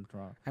Canada have been in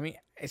Toronto. I mean,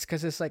 it's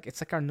because it's like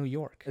our New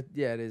York.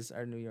 Yeah, it is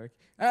our New York.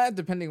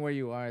 Depending where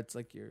you are, it's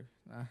like your.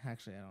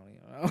 Actually, I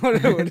don't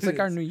even know. It's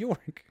like our New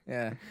York.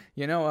 Yeah.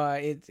 You know,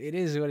 it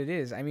is what it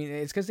is. I mean,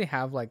 it's because they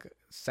have like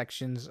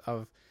sections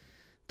of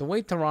the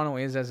way Toronto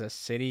is as a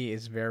city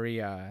is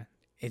very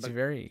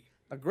very.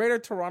 The Greater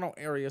Toronto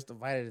area is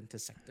divided into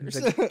sectors.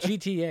 The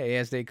GTA,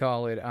 as they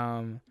call it.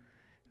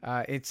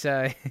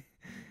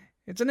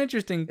 It's an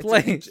interesting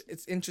place.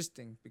 It's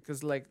interesting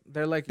because like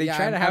they're like they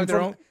try to have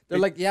their own. They're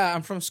like, yeah,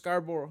 I'm from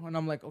Scarborough, and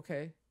I'm like,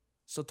 okay,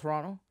 so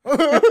Toronto.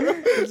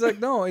 It's like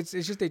no, it's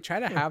just they try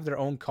to have their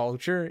own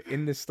culture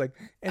in this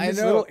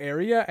little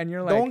area, and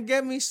you're like, don't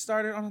get me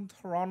started on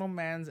a Toronto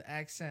man's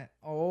accent.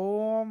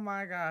 Oh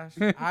my gosh,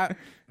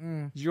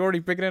 you're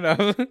already picking it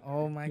up.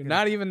 Oh my god,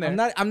 not even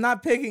there. I'm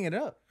not picking it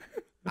up.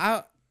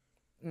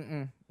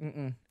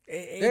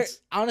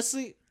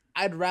 Honestly,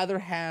 I'd rather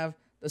have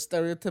the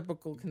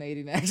stereotypical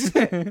Canadian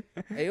accent.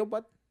 Hey, yo,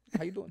 bud,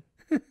 how you doing?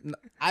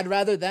 I'd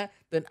rather that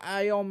than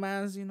yo,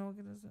 mans, you know.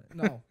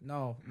 No,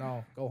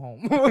 go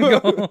home.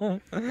 Go home.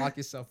 Lock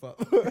yourself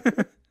up.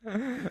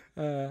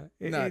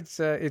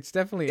 It's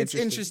definitely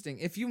interesting.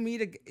 If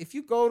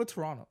you go to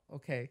Toronto,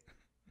 okay,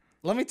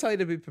 let me tell you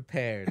to be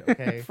prepared,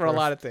 okay, for a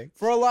lot of things.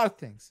 For a lot of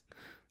things.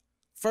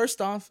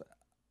 First off,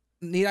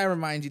 need I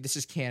remind you, this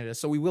is Canada,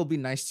 so we will be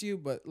nice to you.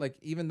 But like,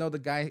 even though the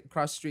guy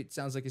across the street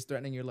sounds like he's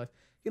threatening your life,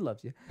 he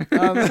loves you.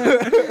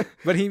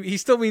 But he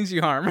still means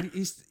you harm.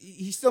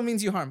 He still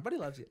means you harm, but he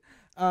loves you.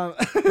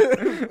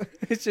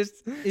 It's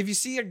just if you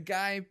see a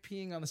guy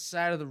peeing on the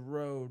side of the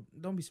road,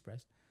 don't be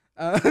surprised.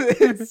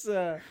 It's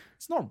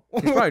normal.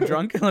 He's probably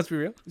drunk. Let's be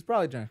real. He's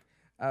probably drunk.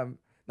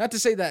 Not to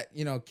say that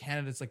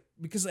Canada's like,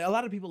 because a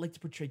lot of people like to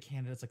portray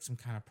Canada as like some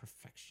kind of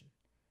perfection,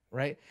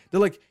 right? They're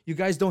like, you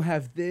guys don't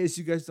have this,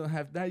 you guys don't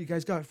have that, you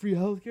guys got free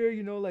healthcare,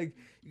 like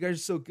you guys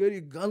are so good,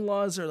 your gun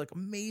laws are like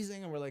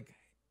amazing, and we're like,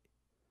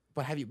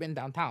 but have you been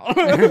downtown?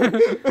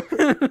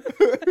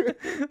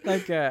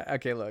 Like,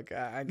 okay, look.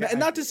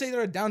 Not to say that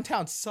our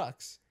downtown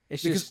sucks.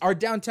 It's because just our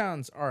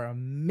downtowns are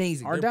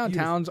amazing. Our They're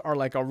downtowns beautiful. are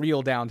like a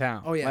real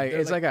downtown. Oh yeah, like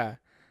it's like I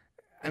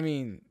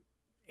mean,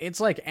 it's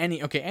like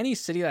any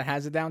city that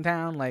has a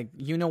downtown. Like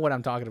you know what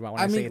I'm talking about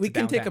when I say it's we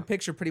can downtown. take a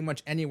picture pretty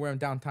much anywhere in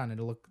downtown and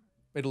it'll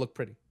look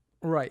pretty.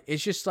 Right.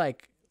 It's just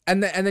like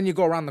and then you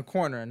go around the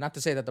corner. Not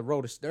to say that the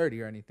road is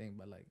dirty or anything,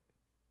 but like.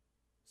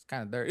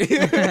 Kind of dirty.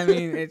 I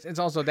mean, it's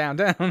also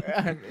downtown.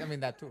 I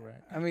mean that too, right?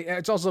 I mean,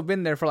 it's also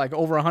been there for like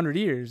over 100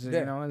 years. Yeah.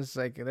 You know, it's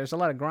like there's a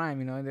lot of grime.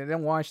 You know, they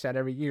don't wash that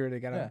every year.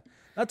 They gotta. Yeah.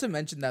 Not to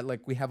mention that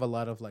like we have a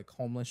lot of like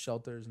homeless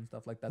shelters and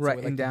stuff like that.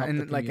 Right, so we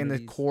like in the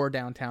core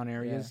downtown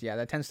areas. Yeah,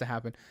 that tends to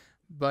happen.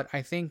 But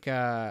I think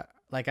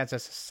like as a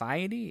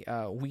society,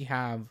 we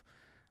have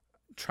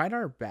tried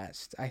our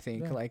best. I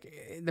think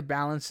like the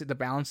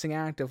balancing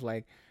act of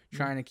like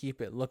trying to keep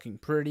it looking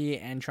pretty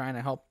and trying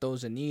to help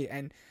those in need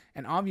and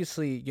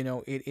obviously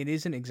it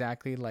isn't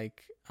exactly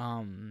like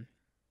it's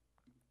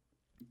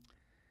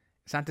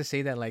not to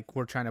say that like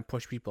we're trying to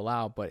push people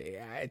out, but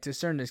to a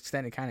certain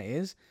extent it kind of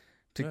is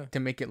to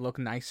make it look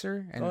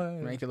nicer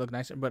and make it look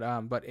nicer,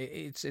 but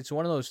it's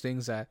one of those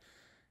things that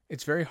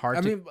it's very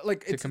hard to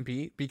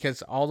compete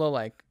because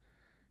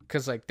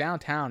because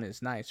downtown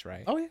is nice,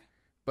 right? Oh yeah.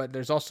 But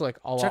there's also like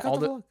all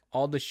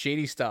the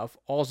shady stuff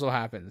also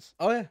happens.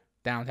 Oh yeah.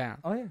 Downtown.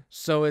 Oh yeah.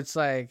 So it's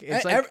like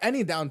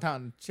any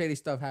downtown shady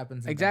stuff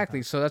happens. Exactly.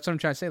 Downtown. So that's what I'm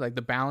trying to say. Like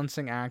the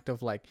balancing act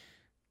of like,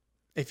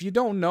 if you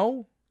don't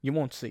know, you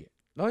won't see it.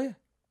 Oh yeah.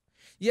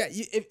 Yeah.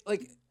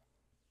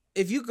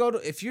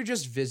 If you're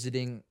just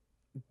visiting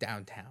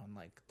downtown,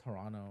 like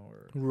Toronto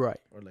or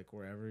like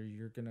wherever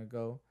you're gonna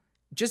go,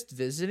 just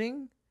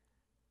visiting,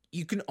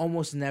 you can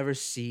almost never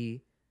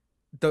see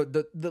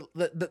the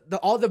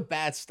all the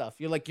bad stuff.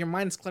 You're like, your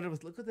mind's cluttered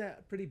with look at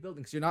that pretty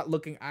building, because you're not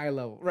looking eye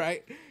level,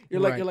 right?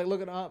 You're like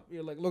looking up,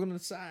 you're like looking to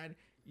the side,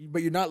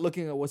 but you're not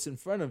looking at what's in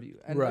front of you.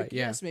 And Right, like,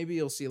 yeah. yes, maybe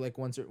you'll see like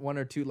one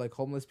or two like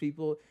homeless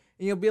people,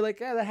 and you'll be like,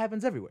 yeah, that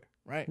happens everywhere,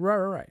 right?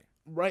 Right.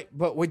 Right.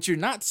 But what you're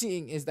not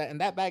seeing is that in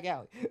that back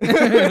alley,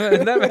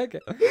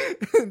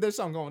 there's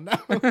something going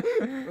down.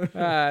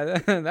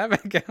 That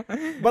back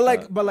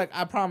But like,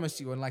 I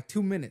promise you, in like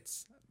 2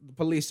 minutes, the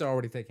police are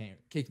already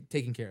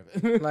taking care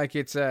of it. like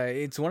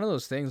it's one of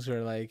those things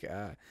where like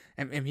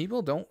and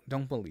people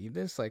don't believe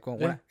this, like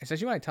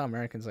especially when I tell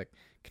Americans, like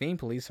Canadian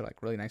police are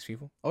like really nice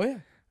people. Oh yeah.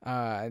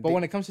 But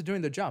when it comes to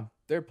doing their job,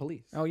 they're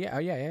police. Oh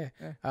yeah.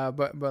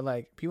 But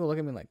like people look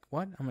at me like,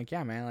 what? I'm like,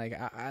 yeah, man. Like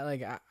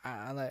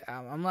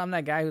I'm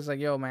that guy who's like,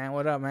 yo, man,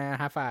 what up, man?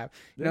 High five.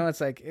 You know, it's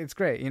like it's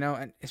great, you know,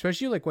 and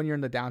especially like when you're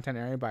in the downtown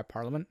area by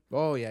Parliament.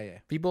 Oh yeah.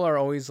 People are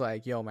always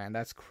like, yo, man,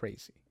 that's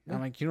crazy. And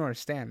I'm like, you don't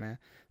understand, man.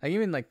 Like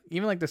even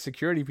like the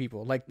security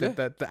people, like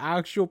the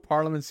actual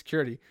Parliament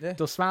security,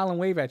 they'll smile and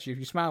wave at you if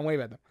you smile and wave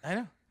at them. I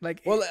know.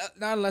 Like, well,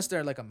 not unless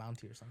they're like a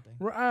Mountie or something.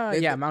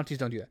 Mounties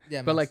don't do that.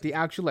 Yeah, but Mounties like the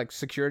actual like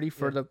security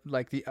for the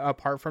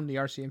apart from the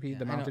RCMP,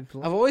 the mounted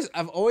police.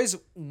 I've always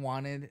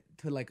wanted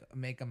to like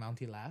make a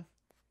Mountie laugh.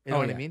 You know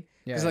what I mean?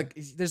 Because like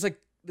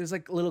there's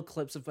like little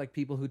clips of like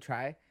people who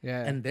try,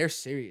 and they're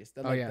serious.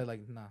 They're like, they're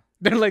like, nah.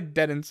 They're like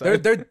dead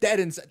inside. They're dead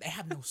inside. They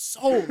have no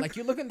soul. Like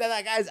you look into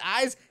that guy's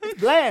eyes, it's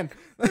bland.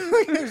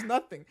 Like, there's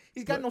nothing.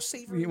 He's got no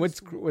savory.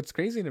 What's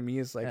crazy to me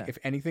is like if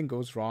anything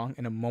goes wrong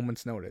in a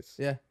moment's notice.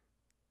 Yeah.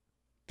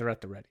 They're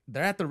at the ready.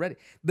 They're at the ready.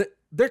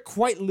 They're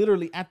quite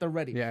literally at the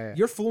ready. Yeah.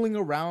 You're fooling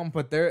around,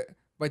 but they're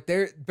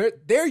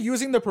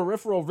using the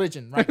peripheral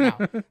vision right now.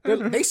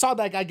 They saw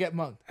that guy get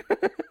mugged.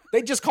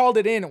 They just called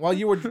it in while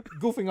you were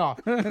goofing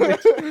off.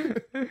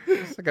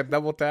 It's like a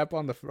double tap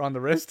on the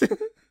wrist.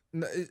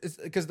 It's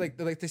because like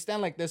they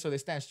stand like this or they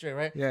stand straight,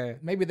 right? Yeah.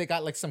 Maybe they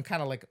got like some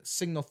kind of like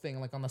signal thing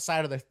like on the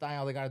side of their thigh.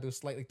 All they gotta do is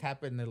slightly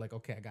tap it, and they're like,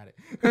 okay, I got it.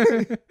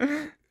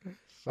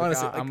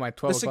 Honestly, on my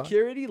 12 the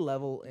security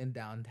level in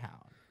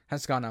downtown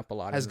has gone up a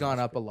lot.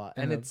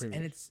 And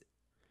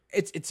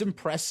it's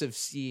impressive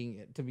seeing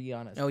it, to be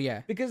honest. Oh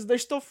yeah, because they're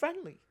still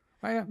friendly.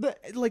 Oh yeah, they're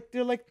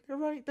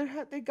right.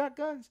 They got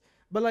guns,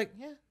 but like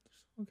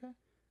okay.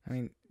 I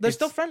mean, they're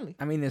still friendly.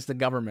 I mean, it's the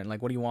government.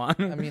 Like, what do you want?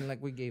 I mean,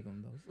 like we gave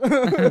them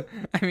those.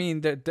 I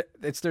mean,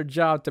 it's their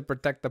job to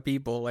protect the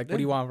people. Like, what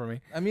do you want from me?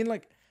 I mean,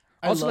 like.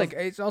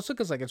 It's also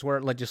because like it's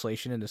where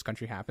legislation in this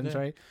country happens,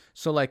 right?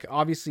 So like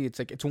obviously it's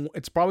like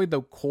it's probably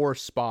the core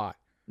spot.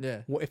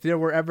 Yeah. If there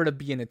were ever to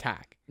be an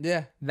attack,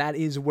 that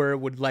is where it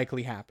would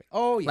likely happen.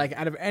 Oh yeah. Like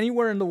out of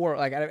anywhere in the world,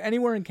 like out of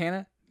anywhere in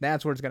Canada,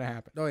 that's where it's gonna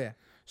happen. Oh yeah.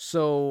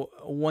 So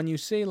when you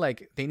say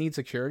like they need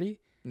security,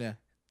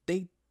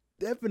 they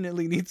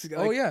definitely need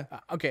security. Oh yeah.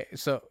 Okay.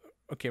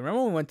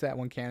 Remember when we went to that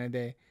one Canada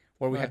Day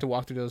where we had to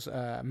walk through those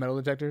metal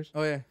detectors?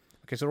 Oh yeah.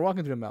 Okay, so we're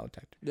walking through the metal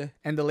detector. Yeah.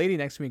 And the lady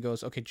next to me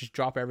goes, okay, just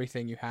drop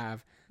everything you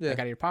have like, out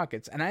of your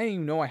pockets. And I didn't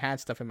even know I had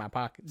stuff in my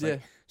pockets.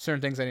 Like,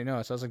 certain things I didn't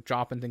know. So I was like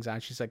dropping things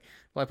out. She's like,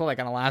 well, I put like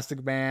an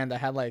elastic band. I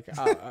had like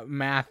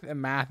math in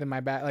my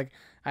bag. Like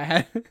I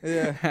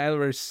had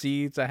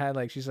receipts. I had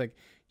like, she's like,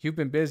 you've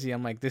been busy.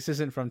 I'm like, this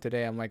isn't from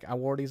today. I'm like, I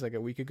wore these like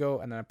a week ago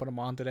and then I put them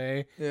on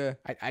today. Yeah.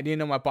 I didn't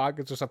know my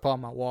pockets. So I pull out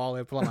my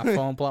wallet, pull out my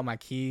phone, pull out my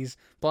keys,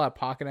 pull out a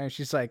pocket knife.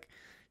 She's like,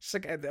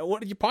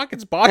 what are your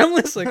pockets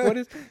bottomless? Like, what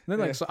is? And then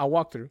like, so I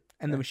walk through,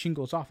 and the machine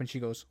goes off, and she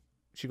goes,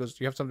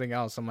 you have something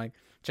else? I'm like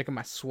checking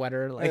my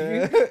sweater, like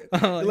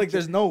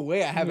there's no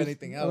way I have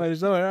anything else.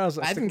 There's nowhere else.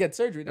 I didn't get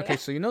surgery. Okay,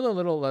 so you know the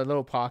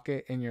little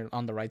pocket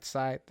on the right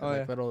side,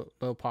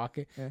 little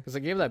pocket. Because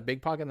like you have that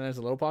big pocket, and then there's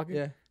a little pocket.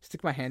 Yeah.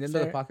 Stick my hand in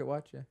there. The pocket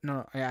watch. Yeah.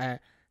 No. I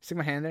stick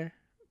my hand there,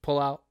 pull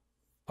out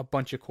a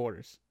bunch of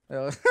quarters.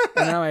 And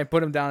then I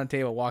put them down on the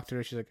table, walk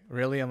through. She's like,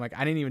 really? I'm like,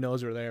 I didn't even know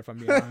those were there, if I'm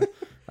being honest.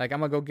 Like, I'm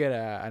going to go get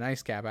an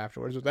ice cap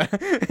afterwards with that.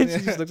 And she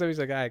just looks at me, she's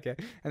like, okay.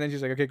 And then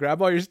she's like, okay,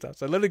 grab all your stuff.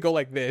 So I literally go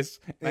like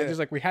this. And I just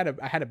like,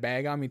 I had a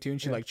bag on me too.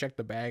 And she like checked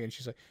the bag. And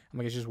she's like, I'm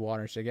like, it's just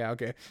water. She's like, yeah,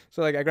 okay.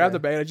 So like, I grabbed the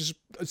bag. And I just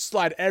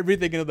slide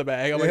everything into the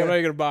bag. I'm like, I'm not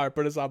going to bother.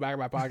 Put this all back in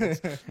my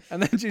pockets.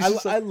 And then she's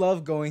I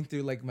love going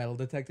through like metal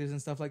detectors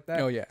and stuff like that.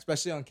 Oh, yeah.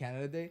 Especially on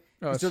Canada Day.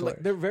 Oh,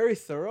 they're very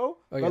thorough,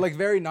 but like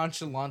very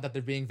nonchalant that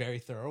they're being very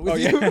thorough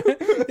with you.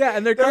 Yeah,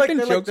 and they're cracking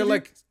jokes. They're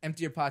like,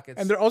 empty your pockets.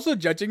 And they're also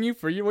judging you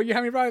for what you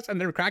have in your pockets. And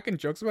they're cracking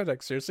jokes about it.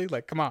 Like, seriously?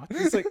 Like, come on.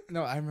 It's like,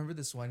 no, I remember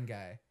this one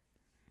guy.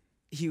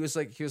 He was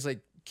like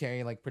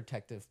carrying like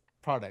protective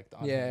product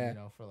on him, you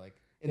know, for like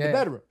in the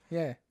bedroom.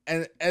 Yeah.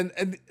 And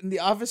the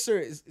officer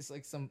is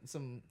like some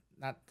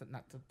not to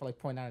like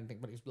point out anything,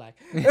 but he's black.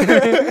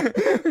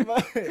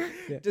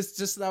 But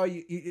just now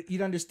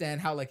you'd understand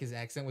how like his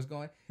accent was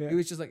going. Yeah. He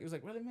was like,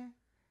 really, man?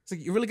 It's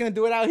like, you're really gonna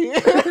do it out here?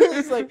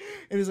 It's like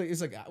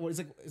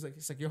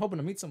you're hoping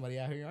to meet somebody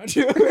out here, aren't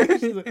you?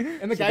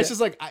 And the guy's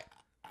just like,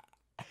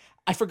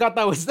 I forgot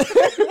that was there.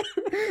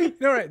 You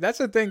know, right? That's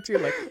the thing too.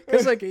 Like,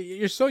 cause like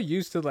you're so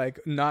used to like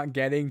not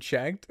getting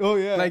checked. Oh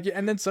yeah. Like,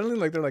 and then suddenly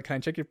like they're like, can I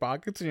check your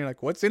pockets? And you're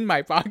like, what's in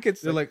my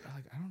pockets? They're like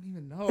I don't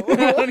even know.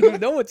 I don't even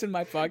know what's in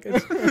my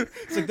pockets.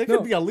 It's like, there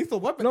could be a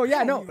lethal weapon. No,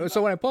 yeah, no.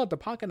 So when I pull out the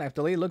pocket knife,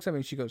 the lady looks at me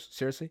and she goes,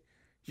 seriously?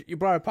 You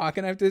brought a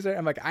pocket knife to this?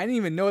 I'm like, I didn't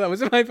even know that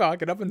was in my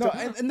pocket up until. No,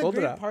 and the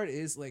great part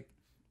is like,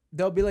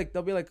 they'll be like,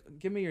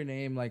 give me your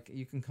name, like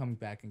you can come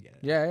back and get it.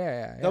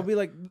 Yeah. They'll be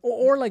like,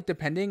 or like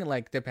depending on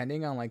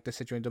like the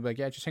situation, they'll be like,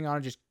 yeah, just hang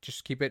on,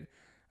 just keep it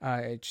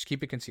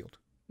concealed.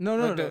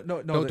 No,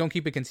 don't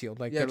keep it concealed.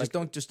 Like, yeah, just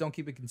don't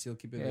keep it concealed.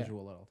 Keep it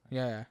visual at all times.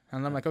 Yeah.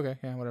 And I'm like, okay,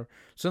 yeah, whatever.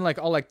 So then like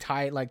I'll like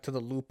tie it like to the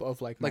loop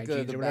of like my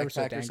jeans the or whatever,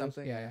 so it backpack or dangles.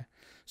 something. Yeah.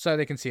 So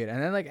they can see it,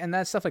 and then like and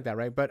that's stuff like that,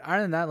 right? But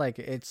other than that, like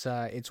it's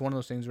one of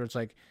those things where it's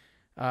like,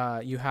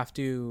 you have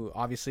to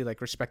obviously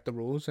like respect the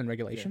rules and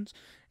regulations,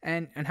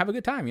 and have a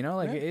good time. You know,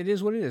 like it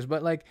is what it is.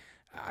 But like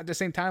at the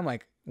same time,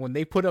 like when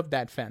they put up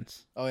that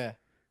fence,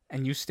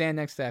 and you stand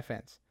next to that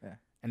fence,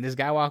 and this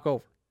guy walk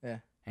over,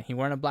 and he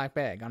wearing a black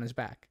bag on his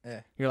back,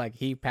 you're like,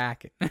 he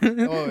packing.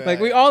 Like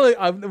we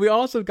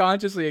all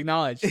subconsciously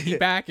acknowledge he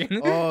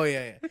packing.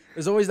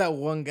 There's always that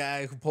one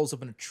guy who pulls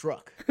up in a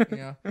truck, you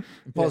know, and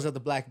pulls out the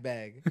black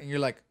bag, and you're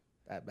like,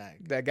 that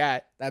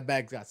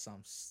bag's got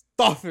some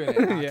stuff in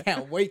it. I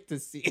can't wait to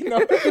see it.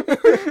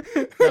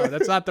 No,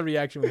 that's not the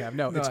reaction we have.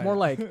 No, it's more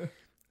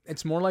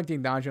like the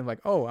acknowledgement of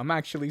like, oh, I'm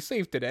actually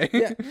safe today.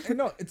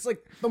 No, it's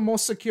like the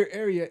most secure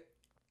area,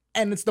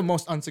 and it's the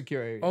most unsecure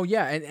area. Oh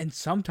yeah, and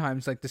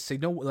sometimes like the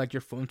signal, like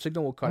your phone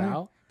signal will cut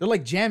out. They're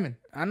like jamming.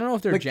 I don't know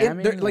if they're like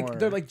jamming.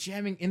 They're like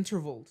jamming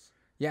intervals.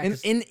 Yeah,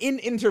 in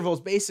intervals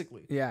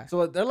basically. Yeah.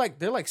 So they're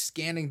like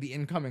scanning the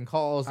incoming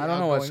calls. I don't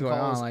know what's going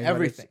on. Like,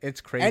 everything.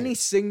 It's crazy. Any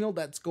signal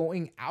that's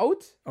going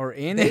out or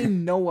in, they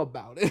know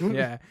about it.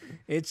 Yeah,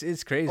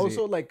 it's crazy.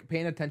 Also, like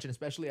paying attention,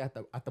 especially at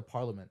the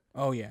parliament.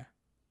 Oh yeah.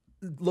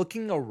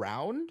 Looking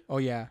around. Oh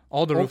yeah,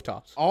 all the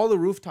rooftops. All the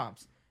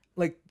rooftops.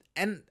 Like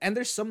and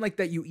there's some like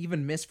that you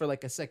even miss for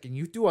like a second.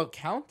 You do a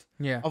count.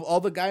 Of all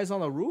the guys on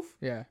the roof.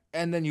 Yeah.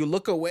 And then you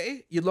look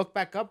away, you look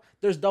back up,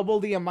 there's double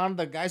the amount of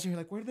the guys, and you're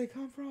like, where did they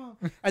come from?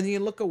 And then you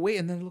look away,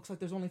 and then it looks like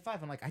there's only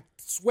 5. I'm like, I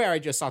swear I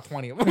just saw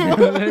 20 of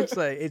them. It's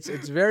like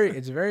it's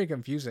very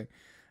confusing.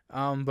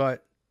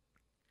 But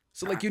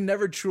so like you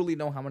never truly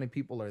know how many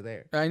people are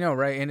there. I know,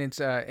 right? And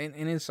it's and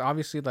it's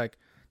obviously like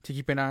to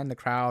keep an eye on the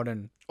crowd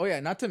and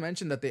not to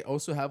mention that they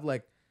also have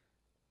like,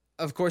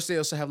 of course, they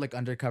also have like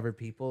undercover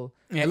people.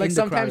 Yeah, and, like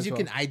sometimes you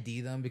can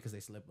ID them because they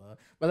slip up,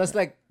 but that's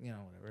like, you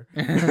know,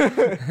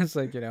 whatever. It's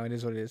like, you know, it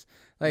is what it is.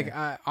 Like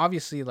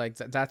obviously, like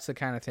that's the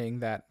kind of thing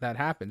that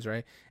happens,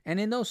 right? And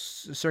in those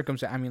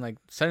circumstances, I mean, like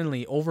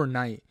suddenly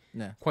overnight,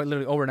 quite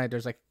literally overnight,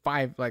 there's like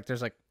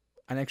there's like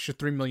an extra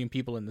 3 million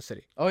people in the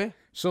city. Oh yeah.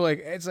 So like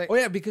it's like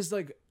because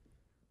like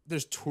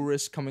there's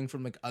tourists coming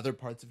from like other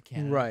parts of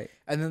Canada, right?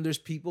 And then there's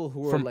people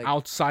who from are like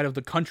outside of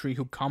the country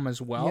who come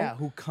as well. Yeah,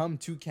 who come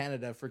to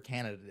Canada for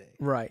Canada Day,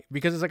 right?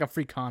 Because it's like a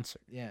free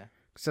concert. Yeah,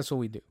 because that's what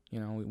we do. You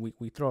know,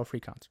 we throw a free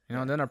concert. You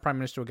know, and then our prime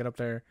minister will get up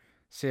there,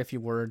 say a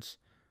few words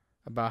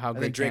about how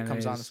great Drake Canada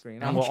comes is. on the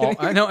screen. And we'll all,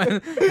 I know,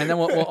 and then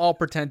we'll all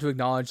pretend to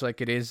acknowledge like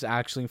it is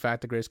actually in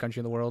fact the greatest country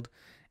in the world.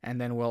 And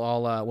then we'll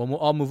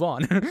all move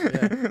on.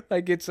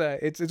 Like it's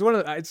one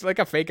of it's like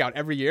a fake out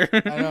every year. I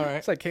know, right?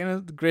 It's like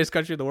Canada's the greatest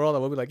country in the world,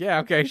 and we'll be like, yeah,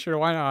 okay, sure,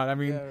 why not? I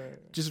mean,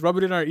 just rub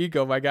it in our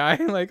ego, my guy.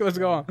 Like, let's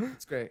go on.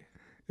 It's great.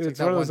 It's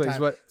like one of those things.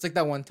 But it's like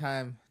that one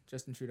time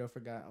Justin Trudeau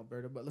forgot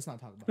Alberta, but let's not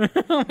talk about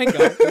it. Oh my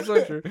god, that's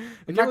so true.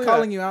 I'm not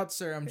calling you out,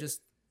 sir. I'm just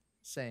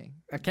saying.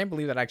 I can't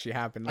believe that actually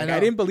happened. Like, I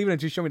didn't believe it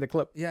until you showed me the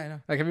clip. Yeah, I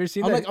know. Like, have you ever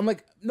seen that? I'm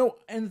like, no.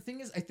 And the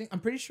thing is, I'm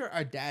pretty sure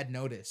our dad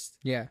noticed.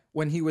 Yeah.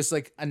 When he was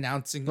like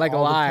announcing like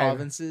all live. the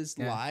provinces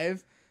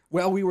live.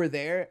 Well, we were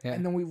there,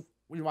 and then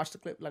we watched the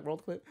clip, like rolled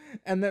the clip,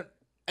 and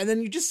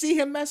then you just see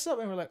him mess up,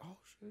 and we're like, oh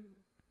shit.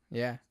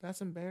 Yeah.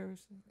 That's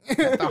embarrassing.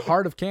 At the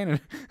heart of Canada.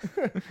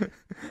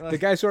 The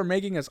guys who are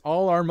making us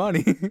all our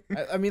money.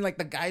 I mean, like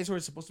the guys who are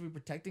supposed to be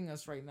protecting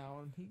us right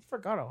now, and he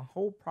forgot a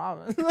whole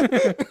province.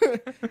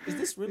 Is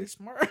this really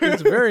smart?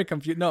 It's very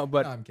confusing. No,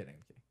 but I'm kidding.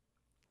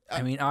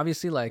 I mean,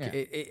 obviously,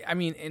 like, I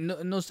mean,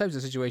 in those types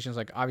of situations,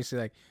 like, obviously,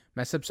 like,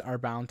 mess ups are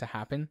bound to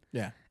happen.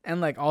 Yeah.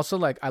 And, like, also,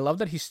 like, I love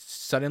that he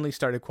suddenly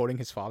started quoting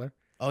his father.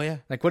 Oh, yeah.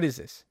 Like, what is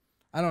this?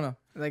 I don't know.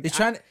 Like, he's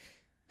trying to.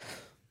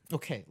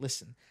 Okay,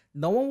 listen.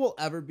 No one will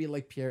ever be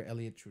like Pierre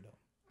Elliott Trudeau.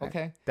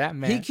 Okay, that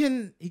man. He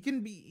can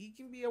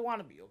be a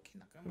wannabe. Okay,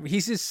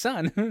 he's his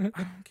son. I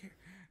don't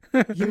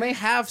care. He may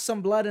have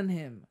some blood in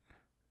him.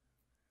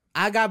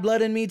 I got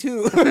blood in me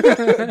too.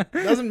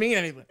 Doesn't mean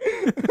anything.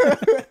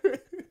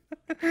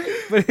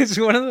 But it's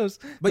one of those.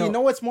 But you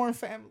know what's more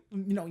family?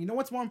 You know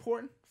what's more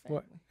important?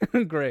 Family.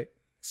 What? Great.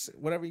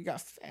 Whatever you got,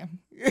 family.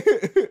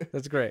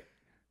 That's great.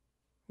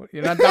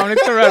 You're not Dominic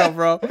Toretto,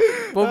 bro.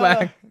 Pull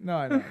back. No,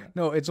 I know.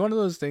 No, it's one of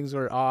those things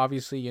where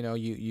obviously, you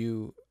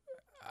know,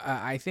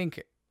 I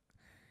think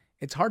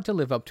it's hard to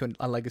live up to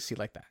a legacy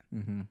like that,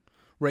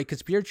 right?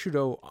 Because Pierre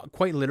Trudeau,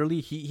 quite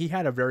literally, he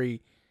had a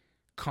very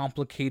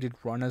complicated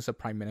run as a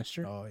prime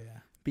minister. Oh yeah,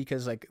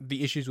 because like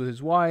the issues with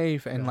his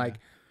wife and like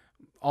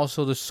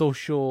also the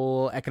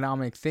social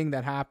economic thing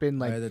that happened,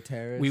 like the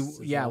terrorists.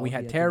 We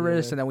had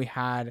terrorists, and then we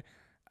had,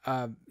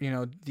 you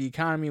know, the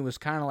economy was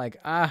kind of like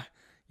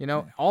you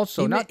know,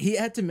 also he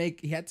had to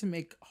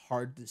make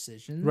hard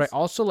decisions. Right.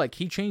 Also, like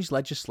he changed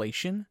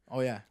legislation. Oh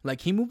yeah.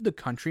 Like he moved the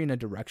country in a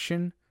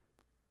direction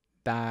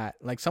that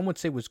like some would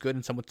say was good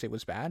and some would say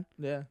was bad.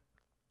 Yeah.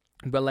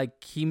 But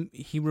like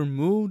he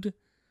removed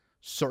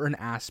certain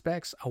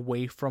aspects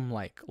away from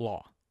like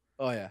law.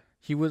 Oh yeah.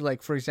 He would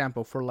like, for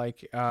example, for like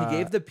He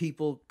gave the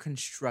people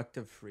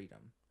constructive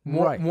freedom.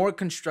 More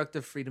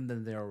constructive freedom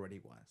than there already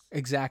was.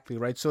 Exactly,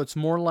 right? So it's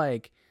more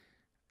like,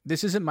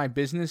 this isn't my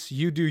business,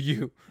 you do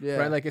you. Yeah.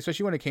 Right? Like,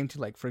 especially when it came to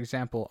like, for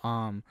example,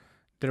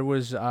 there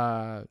was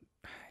I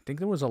think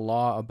there was a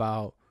law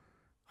about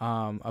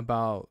I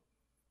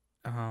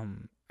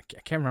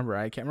can't remember.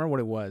 I can't remember what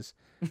it was.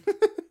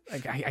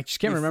 Like I just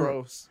can't remember.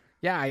 Froze.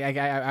 Yeah,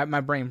 I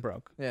my brain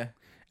broke. Yeah.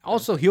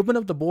 Also, he opened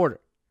up the border.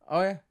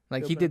 Oh yeah.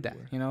 Like he did that,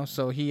 you know.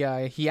 So he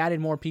added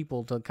more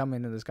people to come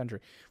into this country,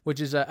 which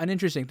is an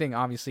interesting thing,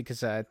 obviously, because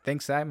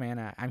thanks to that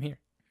man, I'm here.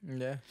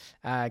 Yeah.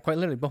 Quite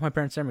literally, both my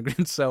parents are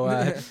immigrants, so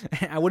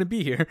I wouldn't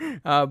be here.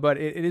 But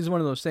it is one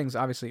of those things,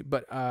 obviously.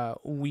 But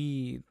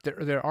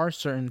there are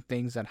certain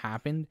things that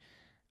happened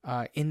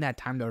in that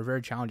time that were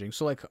very challenging.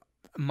 So like,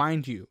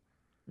 mind you,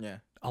 yeah,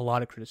 a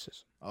lot of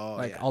criticism. Oh,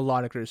 like yeah. a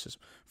lot of criticism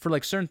for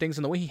like certain things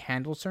and the way he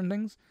handled certain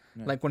things.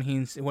 Yeah. Like when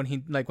he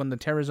like when the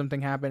terrorism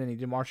thing happened and he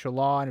did martial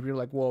law and people were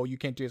like, "Whoa, you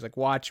can't do this." Like,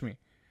 watch me,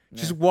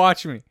 just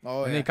watch me.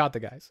 Oh, and yeah. they caught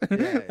the guys.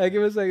 Yeah, like it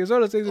was one of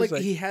those things.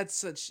 Like he had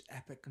such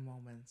epic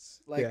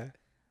moments. Like,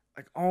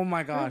 like oh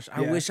my gosh,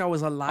 I wish I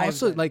was alive.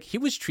 Also, then. like he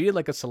was treated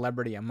like a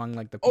celebrity among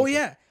like the people. Oh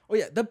yeah,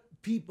 the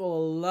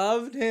people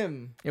loved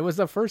him. It was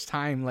the first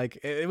time, like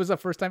it was the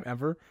first time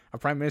ever a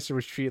prime minister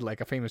was treated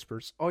like a famous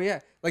person. Oh yeah,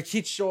 like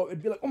he'd show up,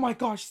 it'd be like, "Oh my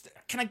gosh,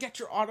 can I get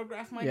your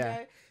autograph, my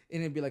guy?"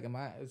 And it'd be like,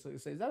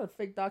 is that a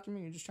fake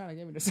document? You're just trying to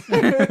get me this.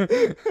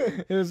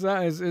 It was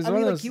I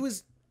mean, like he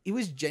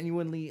was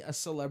genuinely a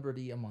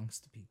celebrity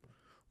amongst the people.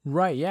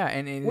 Right, yeah.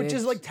 And which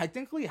is like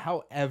technically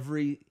how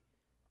every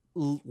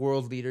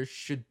world leader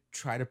should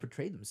try to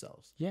portray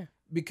themselves. Yeah.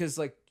 Because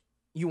like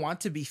you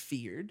want to be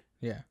feared.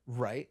 Yeah.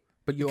 Right?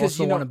 But you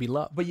also want to be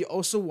loved. But you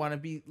also want to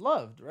be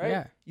loved, right?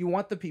 Yeah. You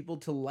want the people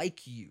to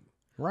like you.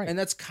 Right. And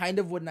that's kind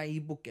of what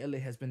Nayib Bukele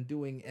has been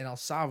doing in El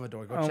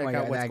Salvador. Go check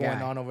out what's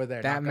going on over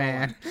there. That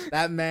man.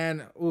 That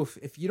man. Oof.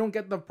 If you don't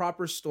get the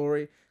proper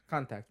story,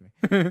 contact me.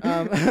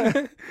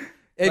 If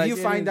like you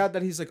find out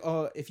that he's like,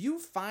 if you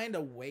find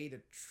a way to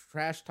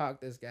trash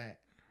talk this guy,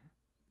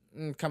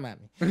 come at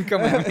me.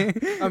 Come at me.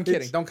 I'm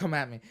kidding. Don't come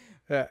at me.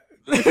 Yeah.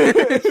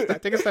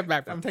 Take a step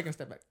back. I'm taking a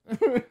step back.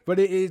 But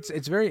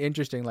it's very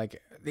interesting.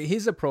 Like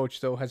his approach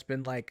though has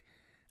been like,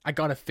 I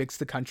gotta fix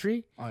the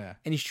country. Oh yeah.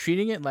 And he's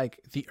treating it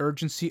like the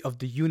urgency of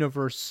the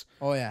universe.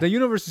 Oh yeah. The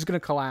universe is gonna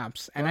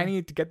collapse, and I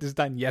need to get this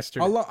done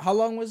yesterday. How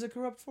long was it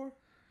corrupt for?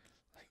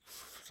 Like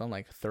something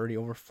like 30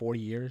 over 40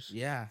 years.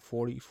 Yeah.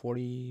 40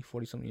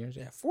 something years.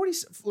 Yeah. 40.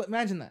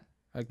 Imagine that.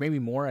 Like maybe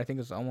more. I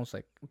think it's almost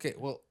like. Okay.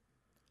 Well,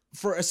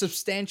 for a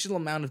substantial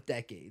amount of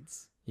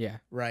decades. Yeah.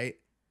 Right.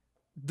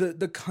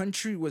 The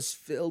country was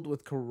filled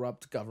with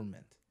corrupt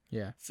government.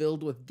 Yeah.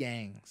 Filled with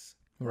gangs.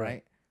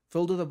 Right.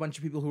 Filled with a bunch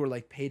of people who were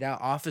like paid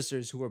out,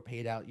 officers who were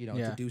paid out,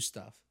 to do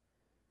stuff.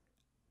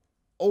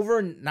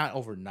 Not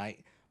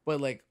overnight,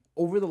 but like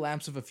over the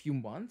lapse of a few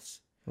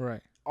months.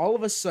 Right. All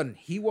of a sudden,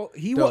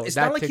 it's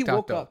not like he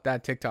woke up.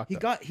 That TikTok.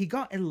 He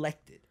got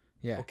elected.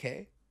 Yeah.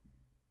 Okay.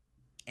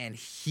 And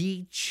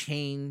he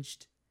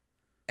changed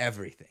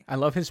everything. I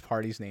love his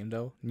party's name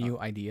though. New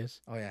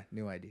Ideas. Oh yeah,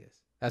 New Ideas.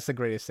 That's the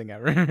greatest thing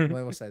ever.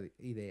 What's that?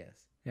 Ideas.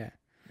 Yeah.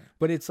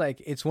 But it's like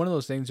it's one of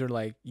those things where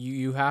like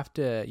you have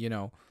to,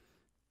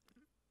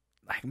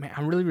 like, man,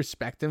 I really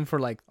respect him for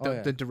like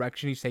the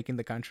direction he's taking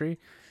the country.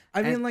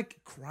 I mean, like,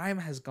 crime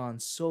has gone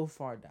so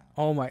far down.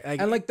 Oh my!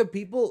 And like the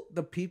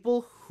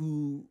people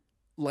who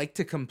like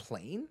to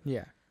complain,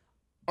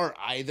 are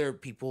either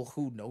people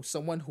who know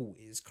someone who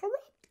is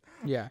corrupt,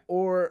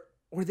 or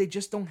they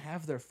just don't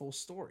have their full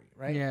story,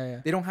 right?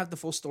 Yeah. They don't have the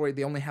full story.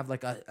 They only have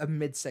like a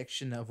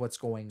midsection of what's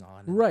going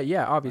on. Right.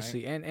 Yeah.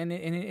 Obviously, right? and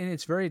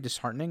it's very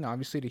disheartening,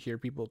 obviously, to hear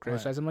people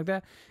criticize him like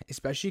that,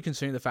 especially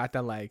considering the fact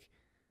that like.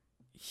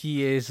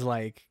 He is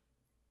like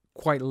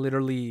quite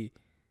literally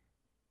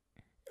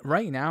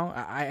right now.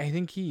 I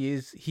think he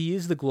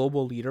is the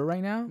global leader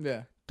right now.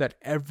 Yeah. That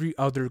every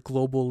other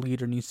global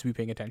leader needs to be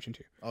paying attention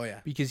to. Oh yeah.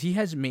 Because he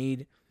has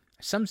made,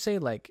 some say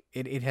like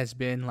it has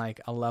been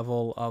like a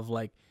level of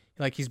like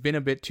he's been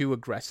a bit too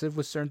aggressive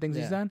with certain things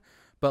he's done.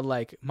 But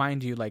like,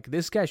 mind you, like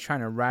this guy's trying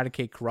to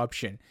eradicate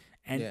corruption.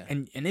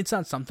 And it's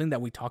not something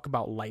that we talk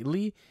about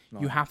lightly. No.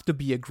 You have to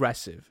be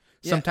aggressive.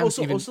 Yeah. Sometimes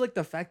also like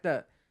the fact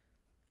that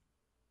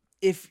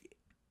if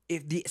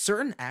the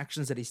certain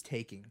actions that he's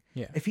taking,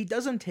 if he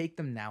doesn't take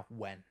them now,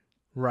 when?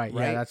 Right.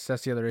 Yeah, that's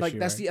the other issue. Like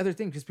that's the other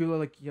thing, because people are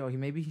like,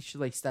 maybe he should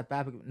like step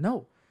back.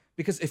 No,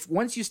 because if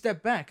once you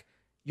step back,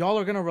 y'all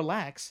are gonna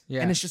relax,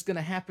 and it's just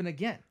gonna happen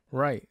again.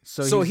 Right.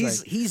 So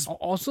he's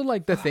also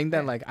like the thing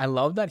that like I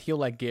love that he'll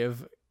like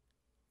give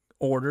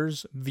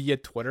orders via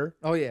Twitter.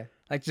 Oh yeah.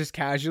 Like just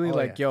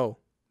casually yo,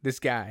 this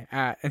guy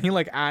and he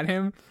like add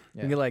him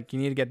and be like, you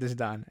need to get this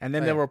done, and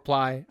then they'll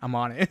reply, I'm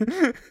on it.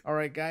 All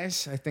right,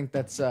 guys, I think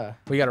that's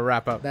we gotta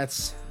wrap up.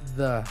 That's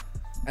the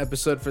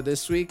episode for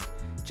this week.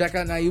 Check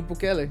out Nayib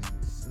Bukele.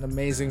 an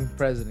amazing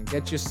president.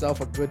 Get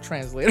yourself a good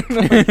translator.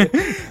 No,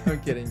 I'm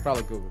kidding.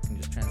 Probably Google can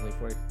just translate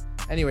for you.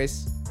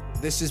 Anyways,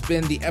 this has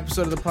been the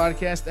episode of the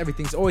podcast.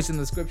 Everything's always in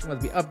the description, whether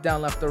it be up,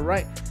 down, left, or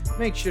right.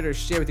 Make sure to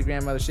share with your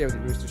grandmother, share with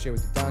your rooster, share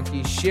with your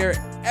donkey, share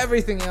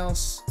everything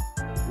else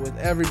with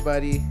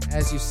everybody,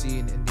 as you've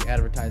seen in the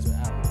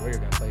advertisement. I don't know where you're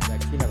gonna play it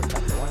next. We never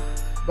talked about one,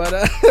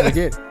 but we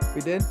did.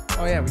 We did?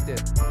 Oh yeah, we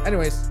did.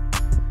 Anyways,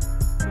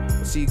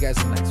 we'll see you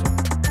guys in the next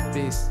one.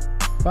 Peace.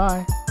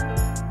 Bye.